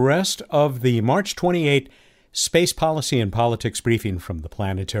for the rest of the March 28 Space Policy and Politics briefing from the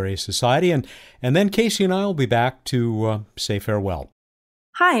Planetary Society. And then Casey and I will be back to say farewell.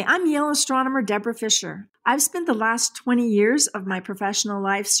 Hi, I'm Yale astronomer Deborah Fisher. I've spent the last 20 years of my professional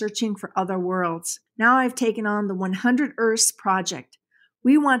life searching for other worlds. Now I've taken on the 100 Earths project.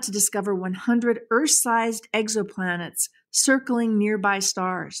 We want to discover 100 Earth-sized exoplanets circling nearby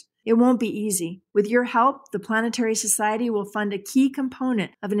stars. It won't be easy. With your help, the Planetary Society will fund a key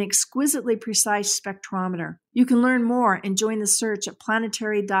component of an exquisitely precise spectrometer. You can learn more and join the search at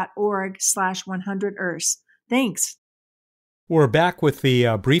planetary.org/100 Earths. Thanks. We're back with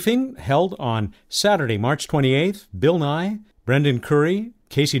the briefing held on Saturday, March 28th. Bill Nye, Brendan Curry,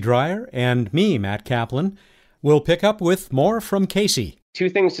 Casey Dreyer, and me, Matt Kaplan. We'll pick up with more from Casey. Two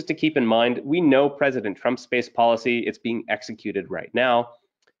things just to keep in mind. We know President Trump's space policy. It's being executed right now.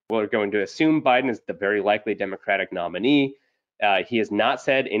 We're going to assume Biden is the very likely Democratic nominee. He has not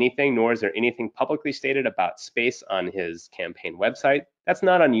said anything, nor is there anything publicly stated about space on his campaign website. That's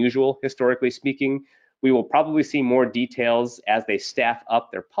not unusual, historically speaking. We will probably see more details as they staff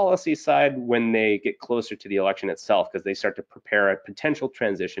up their policy side when they get closer to the election itself, because they start to prepare a potential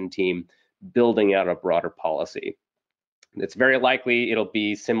transition team building out a broader policy. It's very likely it'll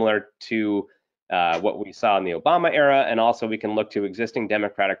be similar to what we saw in the Obama era, and also we can look to existing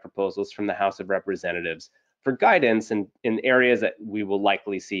Democratic proposals from the House of Representatives for guidance in areas that we will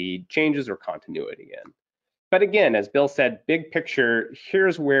likely see changes or continuity in. But again, as Bill said, big picture,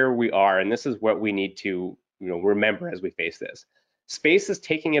 here's where we are, and this is what we need to remember as we face this. Space is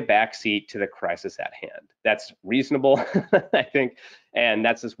taking a backseat to the crisis at hand. That's reasonable, I think, and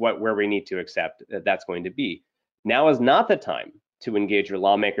that's just where we need to accept that that's going to be. Now is not the time to engage your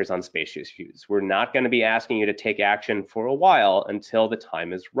lawmakers on space issues. We're not going to be asking you to take action for a while until the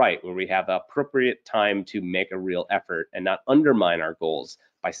time is right, where we have the appropriate time to make a real effort and not undermine our goals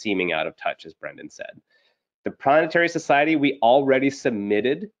by seeming out of touch, as Brendan said. The Planetary Society, we already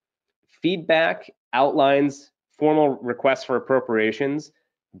submitted feedback, outlines, formal requests for appropriations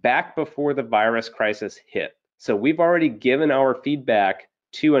back before the virus crisis hit. So we've already given our feedback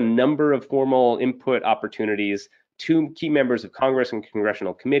to a number of formal input opportunities to key members of Congress and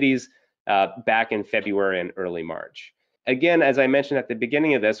congressional committees back in February and early March. Again, as I mentioned at the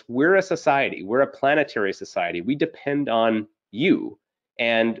beginning of this, we're a society, we're a planetary society. We depend on you.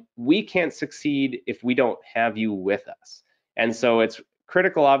 And we can't succeed if we don't have you with us. And so it's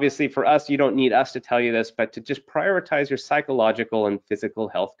critical, obviously, for us. You don't need us to tell you this, but to just prioritize your psychological and physical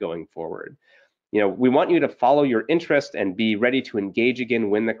health going forward. We want you to follow your interest and be ready to engage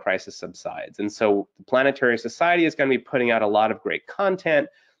again when the crisis subsides. And so the Planetary Society is going to be putting out a lot of great content,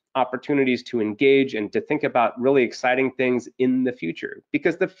 opportunities to engage and to think about really exciting things in the future,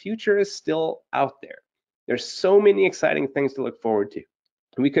 because the future is still out there. There's so many exciting things to look forward to.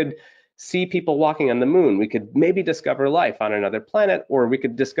 We could see people walking on the moon. We could maybe discover life on another planet, or we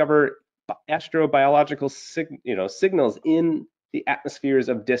could discover astrobiological signals in the atmospheres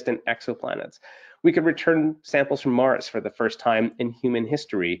of distant exoplanets. We could return samples from Mars for the first time in human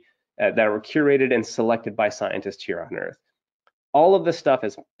history that were curated and selected by scientists here on Earth. All of this stuff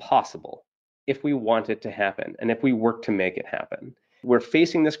is possible if we want it to happen and if we work to make it happen. We're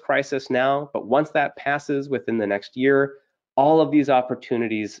facing this crisis now, but once that passes within the next year, all of these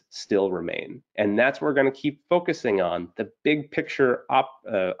opportunities still remain. And that's what we're going to keep focusing on, the big picture,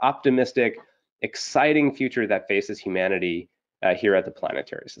 optimistic, exciting future that faces humanity here at the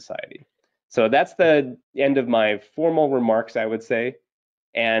Planetary Society. So that's the end of my formal remarks, I would say.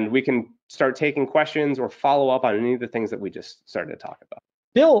 And we can start taking questions or follow up on any of the things that we just started to talk about.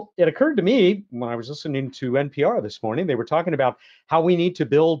 Bill, it occurred to me when I was listening to NPR this morning, they were talking about how we need to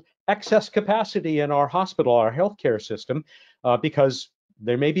build excess capacity in our hospital, our healthcare system, because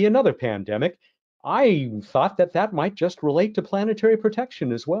there may be another pandemic. I thought that might just relate to planetary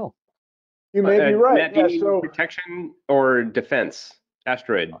protection as well. You may be right. Matt, so protection or defense?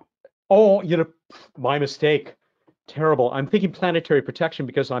 Asteroid. Oh, my mistake. Terrible. I'm thinking planetary protection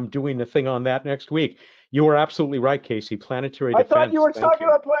because I'm doing a thing on that next week. You are absolutely right, Casey. Planetary defense. I thought you were talking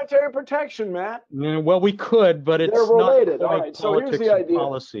about planetary protection, Matt. Yeah, well, we could, but it's they're related. Not all right. So here's the idea.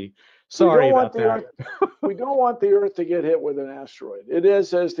 Policy. Sorry about that. We don't want the Earth to get hit with an asteroid. It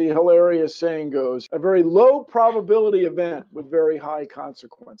is, as the hilarious saying goes, a very low probability event with very high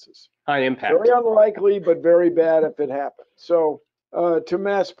consequences. High impact. Very unlikely, but very bad if it happens. So to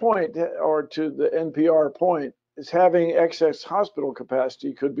Matt's point, or to the NPR point, is having excess hospital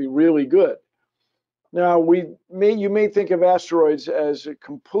capacity could be really good. Now, you may think of asteroids as a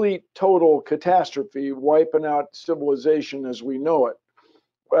complete, total catastrophe, wiping out civilization as we know it,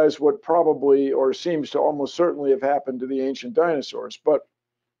 as what probably or seems to almost certainly have happened to the ancient dinosaurs. But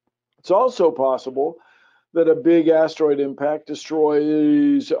it's also possible that a big asteroid impact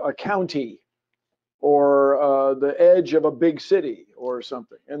destroys a county or the edge of a big city or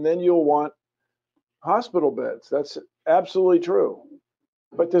something. And then you'll want hospital beds. That's absolutely true.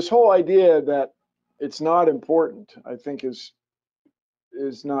 But this whole idea that it's not important, I think, is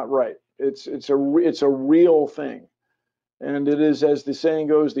not right. It's a real thing. And it is, as the saying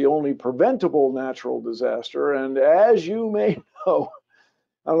goes, the only preventable natural disaster. And as you may know,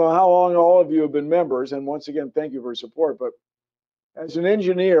 I don't know how long all of you have been members, and once again, thank you for your support, but As an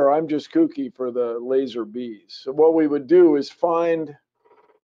engineer, I'm just kooky for the laser bees. So what we would do is find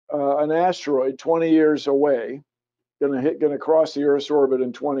an asteroid 20 years away, going to cross the Earth's orbit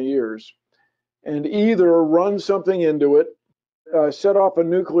in 20 years, and either run something into it, set off a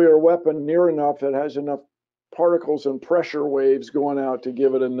nuclear weapon near enough that has enough particles and pressure waves going out to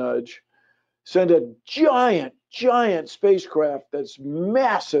give it a nudge, send a giant spacecraft that's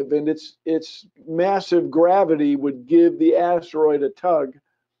massive, and its massive gravity would give the asteroid a tug,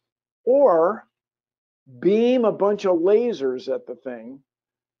 or beam a bunch of lasers at the thing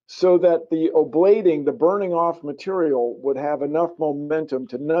so that the oblating, the burning off material, would have enough momentum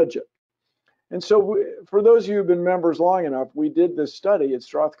to nudge it. And so for those of you who've been members long enough, we did this study at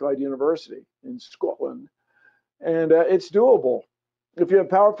Strathclyde University in Scotland, and it's doable. If you have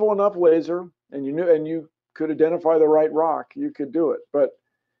powerful enough laser and you could identify the right rock, you could do it. But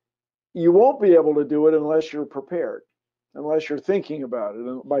you won't be able to do it unless you're prepared, unless you're thinking about it.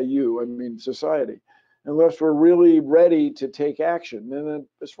 And by you, I mean society, unless we're really ready to take action. And then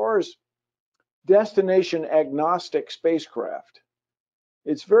as far as destination agnostic spacecraft,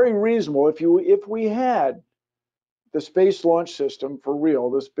 it's very reasonable if we had the Space Launch System for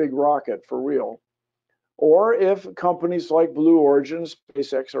real, this big rocket for real, or if companies like Blue Origin,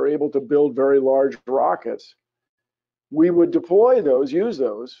 SpaceX are able to build very large rockets, we would deploy those, use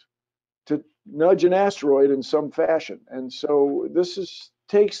those to nudge an asteroid in some fashion. And so this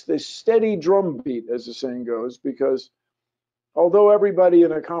takes the steady drumbeat, as the saying goes, because although everybody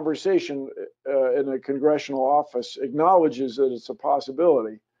in a conversation in a congressional office acknowledges that it's a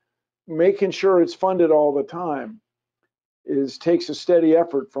possibility, making sure it's funded all the time takes a steady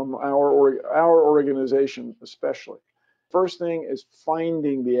effort from our organization especially. First thing is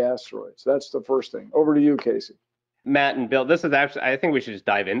finding the asteroids. That's the first thing. Over to you, Casey. Matt and Bill, this is actually, I think we should just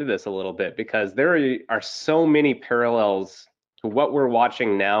dive into this a little bit, because there are so many parallels to what we're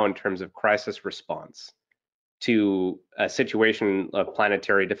watching now in terms of crisis response to a situation of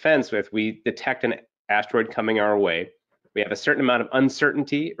planetary defense. If we detect an asteroid coming our way, we have a certain amount of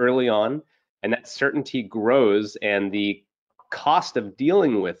uncertainty early on, and that certainty grows, and the cost of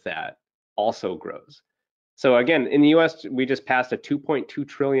dealing with that also grows. So again, in the US, we just passed a $2.2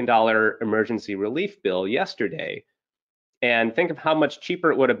 trillion emergency relief bill yesterday. And think of how much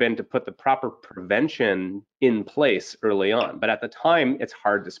cheaper it would have been to put the proper prevention in place early on. But at the time, it's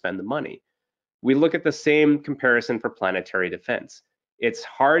hard to spend the money. We look at the same comparison for planetary defense. It's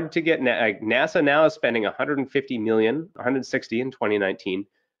hard to get, NASA now is spending 150 million, 160 in 2019,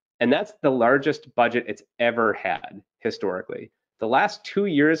 and that's the largest budget it's ever had historically. The last 2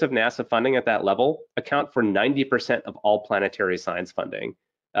 years of NASA funding at that level account for 90% of all planetary science funding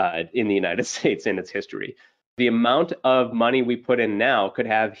in the United States in its history. The amount of money we put in now could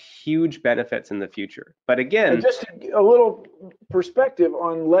have huge benefits in the future. But again, and just a little perspective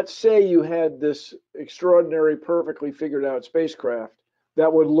on, let's say you had this extraordinary, perfectly figured out spacecraft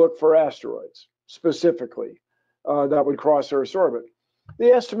that would look for asteroids specifically that would cross Earth's orbit.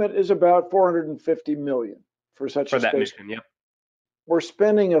 The estimate is about 450 million for such a that spacecraft. mission. Yep. We're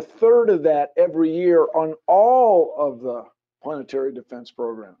spending a third of that every year on all of the planetary defense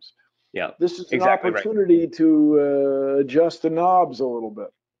programs. Yeah, this is exactly an opportunity right to adjust the knobs a little bit.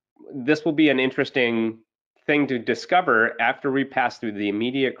 This will be an interesting thing to discover after we pass through the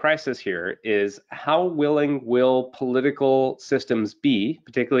immediate crisis here, is how willing will political systems be,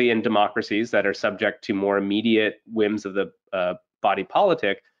 particularly in democracies that are subject to more immediate whims of the body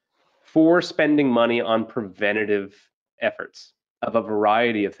politic, for spending money on preventative efforts of a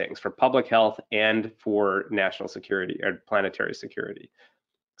variety of things for public health and for national security or planetary security.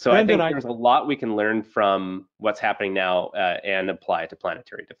 So Brendan, I think there's a lot we can learn from what's happening now and apply to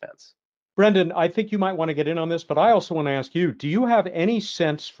planetary defense. Brendan, I think you might want to get in on this, but I also want to ask you, do you have any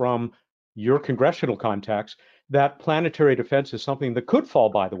sense from your congressional contacts that planetary defense is something that could fall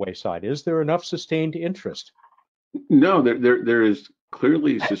by the wayside? Is there enough sustained interest? No, there is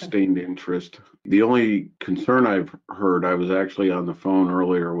clearly sustained interest. The only concern I've heard, I was actually on the phone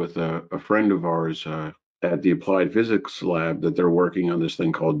earlier with a friend of ours at the Applied Physics Lab, that they're working on this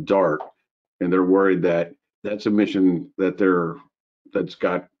thing called DART, and they're worried that that's a mission that's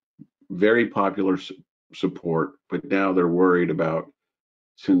got very popular support, but now they're worried about,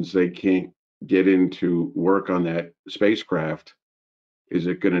 since they can't get into work on that spacecraft, is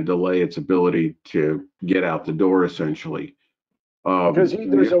it going to delay its ability to get out the door, essentially? Because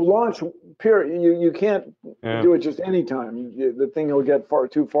there's a launch period. You can't do it just any time. The thing will get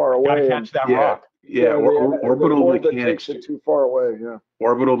too far away. Gotta catch that rock. Yeah, orbital mechanics takes it too far away. Yeah.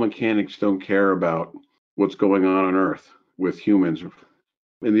 Orbital mechanics don't care about what's going on Earth with humans.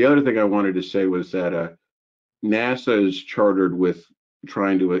 And the other thing I wanted to say was that NASA is chartered with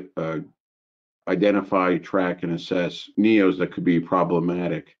trying to identify, track, and assess NEOs that could be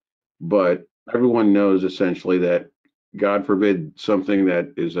problematic. But everyone knows essentially that, God forbid, something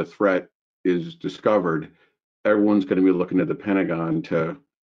that is a threat is discovered, everyone's going to be looking at the Pentagon to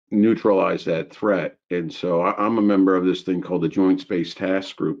neutralize that threat. And so I'm a member of this thing called the Joint Space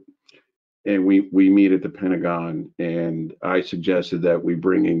Task Group. And we meet at the Pentagon, and I suggested that we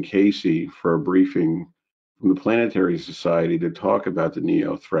bring in Casey for a briefing from the Planetary Society to talk about the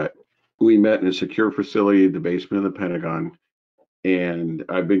NEO threat. We met in a secure facility at the basement of the Pentagon, and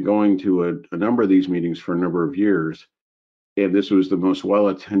I've been going to a number of these meetings for a number of years, and this was the most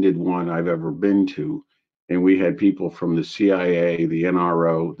well-attended one I've ever been to. And we had people from the CIA, the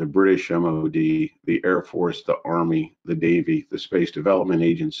NRO, the British MOD, the Air Force, the Army, the Navy, the Space Development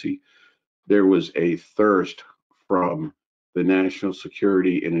Agency. There was a thirst from the national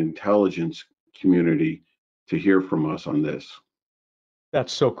security and intelligence community to hear from us on this.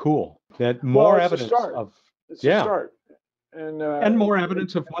 That's so cool. That more evidence of it's a start, and more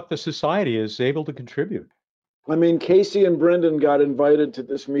evidence of what the society is able to contribute. I mean, Casey and Brendan got invited to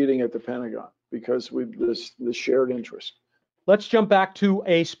this meeting at the Pentagon because we this shared interest. Let's jump back to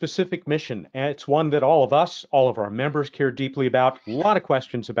a specific mission. And it's one that all of our members care deeply about. A lot of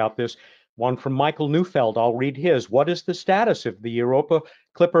questions about this. One from Michael Neufeld. I'll read his. What is the status of the Europa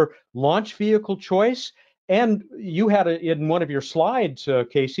Clipper launch vehicle choice? And you had it in one of your slides,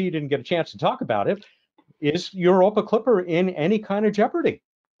 Casey. You didn't get a chance to talk about it. Is Europa Clipper in any kind of jeopardy?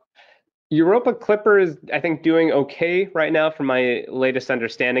 Europa Clipper is, I think, doing okay right now from my latest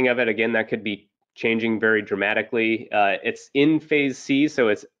understanding of it. Again, that could be changing very dramatically. It's in phase C, so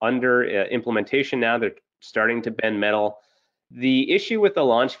it's under implementation now. They're starting to bend metal. The issue with the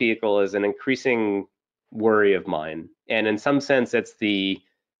launch vehicle is an increasing worry of mine. And in some sense, it's the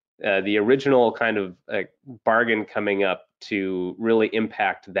original kind of bargain coming up to really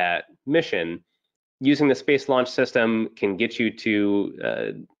impact that mission. Using the Space Launch System can get you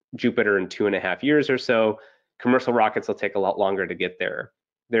to Jupiter in 2.5 years or so. Commercial rockets will take a lot longer to get there.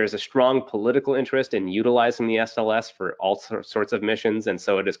 There's a strong political interest in utilizing the SLS for all sorts of missions, and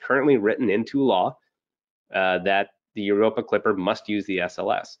so it is currently written into law that the Europa Clipper must use the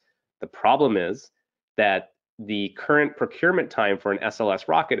SLS. The problem is that the current procurement time for an SLS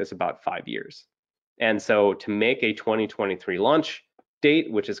rocket is about 5 years. And so to make a 2023 launch date,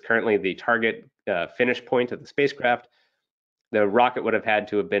 which is currently the target finish point of the spacecraft, the rocket would have had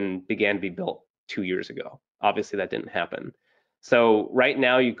to have began to be built 2 years ago. Obviously, that didn't happen. So right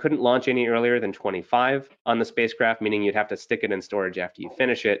now, you couldn't launch any earlier than 25 on the spacecraft, meaning you'd have to stick it in storage after you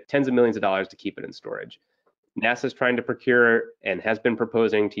finish it, tens of millions of dollars to keep it in storage. NASA's trying to procure and has been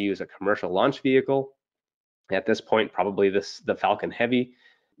proposing to use a commercial launch vehicle. At this point, probably the Falcon Heavy.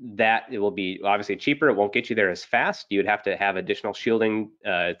 That it will be obviously cheaper. It won't get you there as fast. You would have to have additional shielding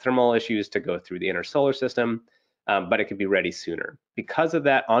thermal issues to go through the inner solar system, but it could be ready sooner. Because of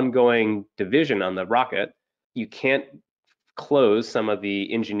that ongoing division on the rocket, you can't close some of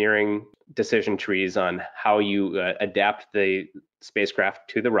the engineering decision trees on how you adapt the spacecraft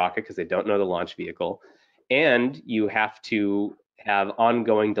to the rocket because they don't know the launch vehicle. And you have to have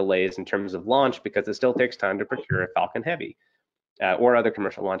ongoing delays in terms of launch because it still takes time to procure a Falcon Heavy or other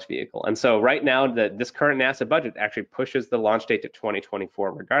commercial launch vehicle. And so right now, this current NASA budget actually pushes the launch date to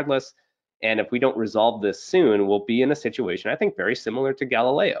 2024 regardless. And if we don't resolve this soon, we'll be in a situation, I think, very similar to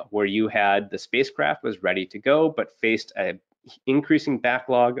Galileo, where you had the spacecraft was ready to go, but faced an increasing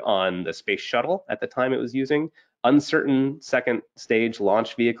backlog on the space shuttle at the time it was using, uncertain second stage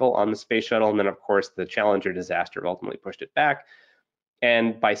launch vehicle on the space shuttle, and then of course the Challenger disaster ultimately pushed it back.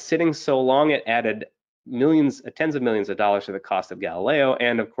 And by sitting so long, it added tens of millions of dollars to the cost of Galileo,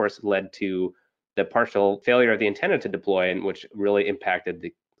 and of course led to the partial failure of the antenna to deploy, and which really impacted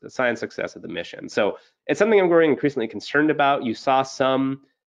the science success of the mission. So it's something I'm growing increasingly concerned about. You saw some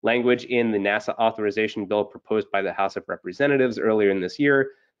language in the NASA authorization bill proposed by the House of Representatives earlier in this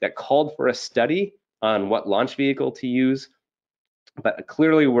year that called for a study on what launch vehicle to use. But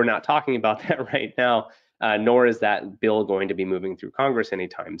clearly we're not talking about that right now, nor is that bill going to be moving through Congress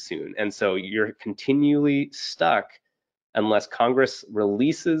anytime soon. And so you're continually stuck unless Congress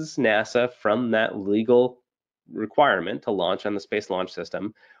releases NASA from that legal requirement to launch on the Space Launch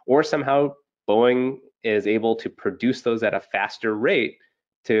System, or somehow Boeing is able to produce those at a faster rate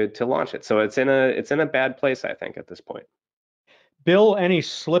to launch it. So it's in a bad place, I think, at this point. Bill, any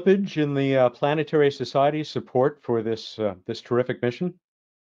slippage in the Planetary Society's support for this terrific mission?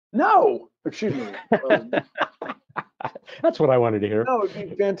 No, excuse me. That's what I wanted to hear. No, it'd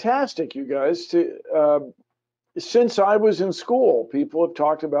be fantastic, you guys. Since I was in school, people have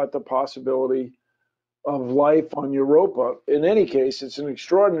talked about the possibility of life on Europa. In any case, it's an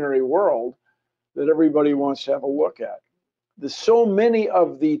extraordinary world that everybody wants to have a look at. So many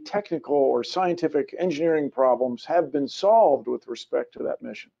of the technical or scientific engineering problems have been solved with respect to that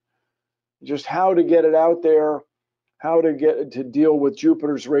mission. Just how to get it out there, how to get it to deal with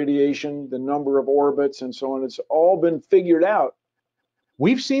Jupiter's radiation, the number of orbits and so on. It's all been figured out.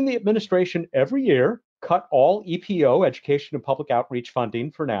 We've seen the administration every year cut all EPO, education and public outreach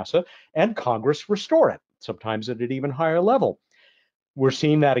funding for NASA, and Congress restore it, sometimes at an even higher level. We're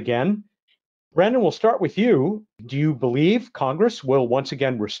seeing that again. Brandon, we'll start with you. Do you believe Congress will once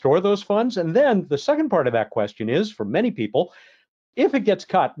again restore those funds? And then the second part of that question is, for many people, if it gets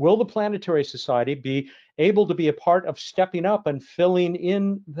cut, will the Planetary Society be able to be a part of stepping up and filling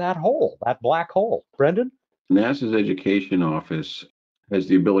in that hole, that black hole? Brendan? NASA's Education Office has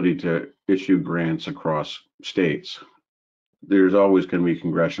the ability to issue grants across states. There's always going to be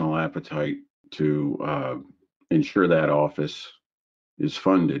congressional appetite to ensure that office is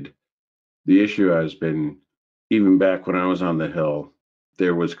funded. The issue has been, even back when I was on the Hill,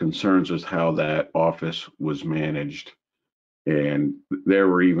 there was concerns with how that office was managed. And there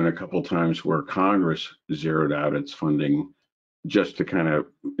were even a couple times where Congress zeroed out its funding just to kind of,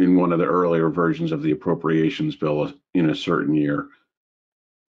 in one of the earlier versions of the appropriations bill in a certain year,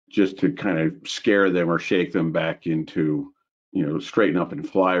 just to kind of scare them or shake them back into, straighten up and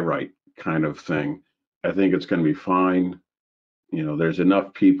fly right kind of thing. I think it's going to be fine. There's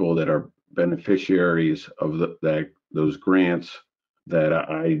enough people that are beneficiaries of those grants that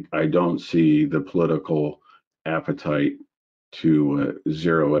I don't see the political appetite to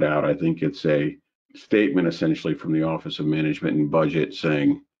zero it out. I think it's a statement essentially from the Office of Management and Budget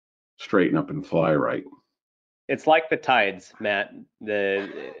saying straighten up and fly right. It's like the tides, Matt.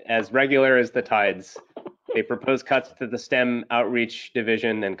 As regular as the tides, they propose cuts to the STEM outreach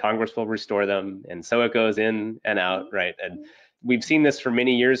division and Congress will restore them. And so it goes in and out, right? And we've seen this for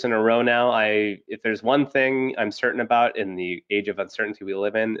many years in a row now. If there's one thing I'm certain about in the age of uncertainty we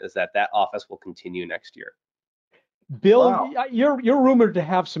live in, is that office will continue next year. Bill, wow. You're rumored to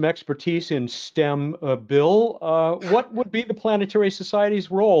have some expertise in STEM, Bill. What would be the Planetary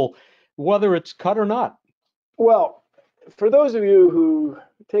Society's role, whether it's cut or not? Well, for those of you who've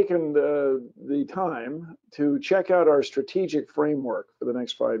taken the time to check out our strategic framework for the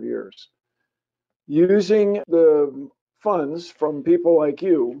next 5 years, using the funds from people like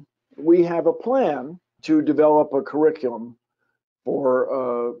you, we have a plan to develop a curriculum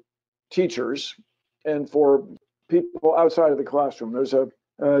for teachers and for people outside of the classroom.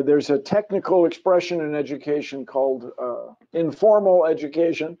 There's a technical expression in education called informal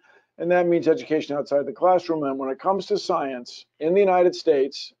education, and that means education outside the classroom. And when it comes to science in the United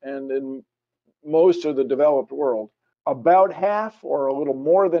States and in most of the developed world, about half or a little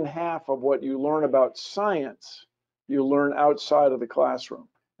more than half of what you learn about science, you learn outside of the classroom.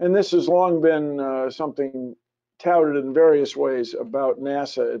 And this has long been something touted in various ways about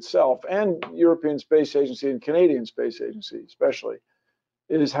NASA itself and European Space Agency and Canadian Space Agency especially,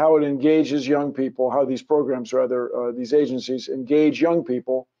 is how it engages young people, how these programs, these agencies engage young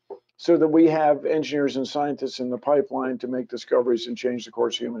people so that we have engineers and scientists in the pipeline to make discoveries and change the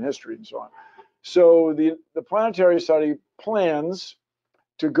course of human history and so on. So the Planetary Society plans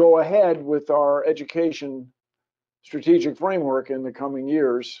to go ahead with our education strategic framework in the coming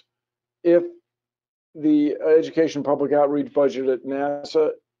years if the education public outreach budget at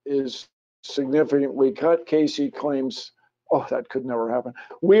NASA is significantly cut. Casey claims, oh, that could never happen.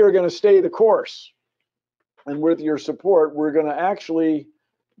 We are going to stay the course. And with your support, we're going to actually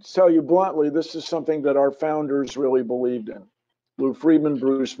tell you bluntly, this is something that our founders really believed in. Lou Friedman,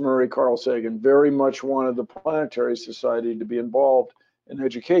 Bruce Murray, Carl Sagan very much wanted the Planetary Society to be involved in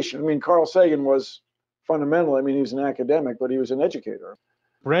education. I mean, Carl Sagan was fundamentally, he was an academic, but he was an educator.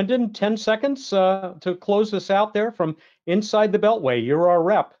 Brendan, 10 seconds to close this out there from inside the Beltway. You're our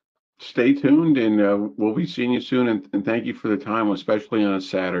rep. Stay tuned, and we'll be seeing you soon. And thank you for the time, especially on a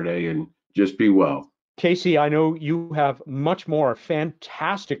Saturday, and just be well. Casey, I know you have much more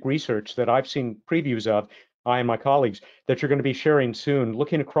fantastic research that I've seen previews of, I and my colleagues, that you're going to be sharing soon,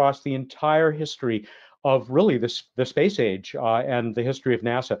 looking across the entire history of really the space age and the history of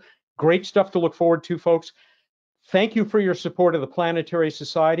NASA. Great stuff to look forward to, folks. Thank you for your support of the Planetary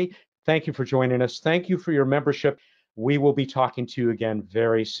Society. Thank you for joining us. Thank you for your membership. We will be talking to you again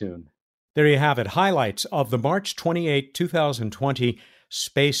very soon. There you have it. Highlights of the March 28, 2020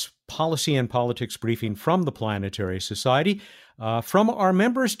 Space Policy and Politics briefing from the Planetary Society, from our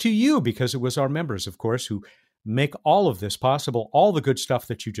members to you, because it was our members, of course, who make all of this possible, all the good stuff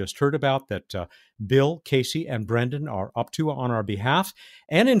that you just heard about that Bill, Casey, and Brendan are up to on our behalf.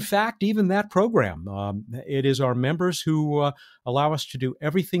 And in fact, even that program, it is our members who allow us to do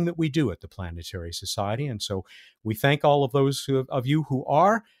everything that we do at the Planetary Society. And so we thank all of those of you who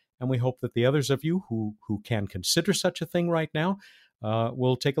are, and we hope that the others of you who can consider such a thing right now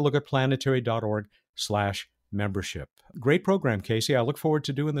will take a look at planetary.org/membership. Great program, Casey. I look forward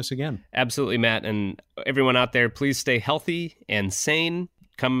to doing this again. Absolutely, Matt. And everyone out there, please stay healthy and sane.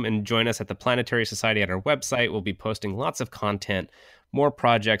 Come and join us at the Planetary Society at our website. We'll be posting lots of content, more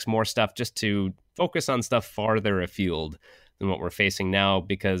projects, more stuff, just to focus on stuff farther afield than what we're facing now,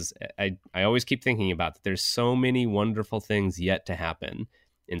 because I always keep thinking about that there's so many wonderful things yet to happen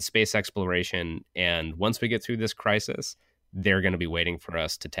in space exploration. And once we get through this crisis, they're going to be waiting for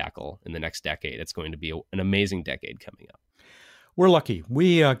us to tackle in the next decade. It's going to be an amazing decade coming up. We're lucky.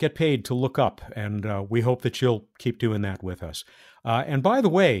 We get paid to look up, and we hope that you'll keep doing that with us. And by the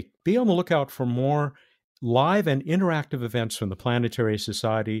way, be on the lookout for more live and interactive events from the Planetary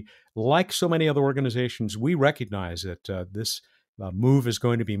Society. Like so many other organizations, we recognize that this move is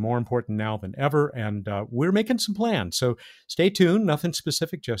going to be more important now than ever, and we're making some plans. So stay tuned. Nothing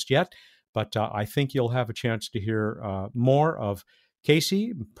specific just yet, but I think you'll have a chance to hear more of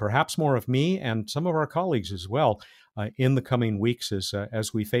Casey, perhaps more of me, and some of our colleagues as well in the coming weeks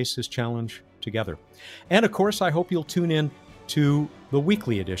as we face this challenge together. And of course, I hope you'll tune in to the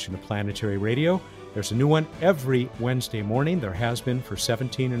weekly edition of Planetary Radio. There's a new one every Wednesday morning. There has been for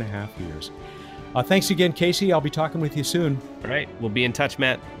 17 and a half years. Thanks again, Casey. I'll be talking with you soon. All right. We'll be in touch,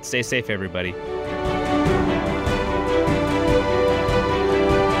 Matt. Stay safe, everybody.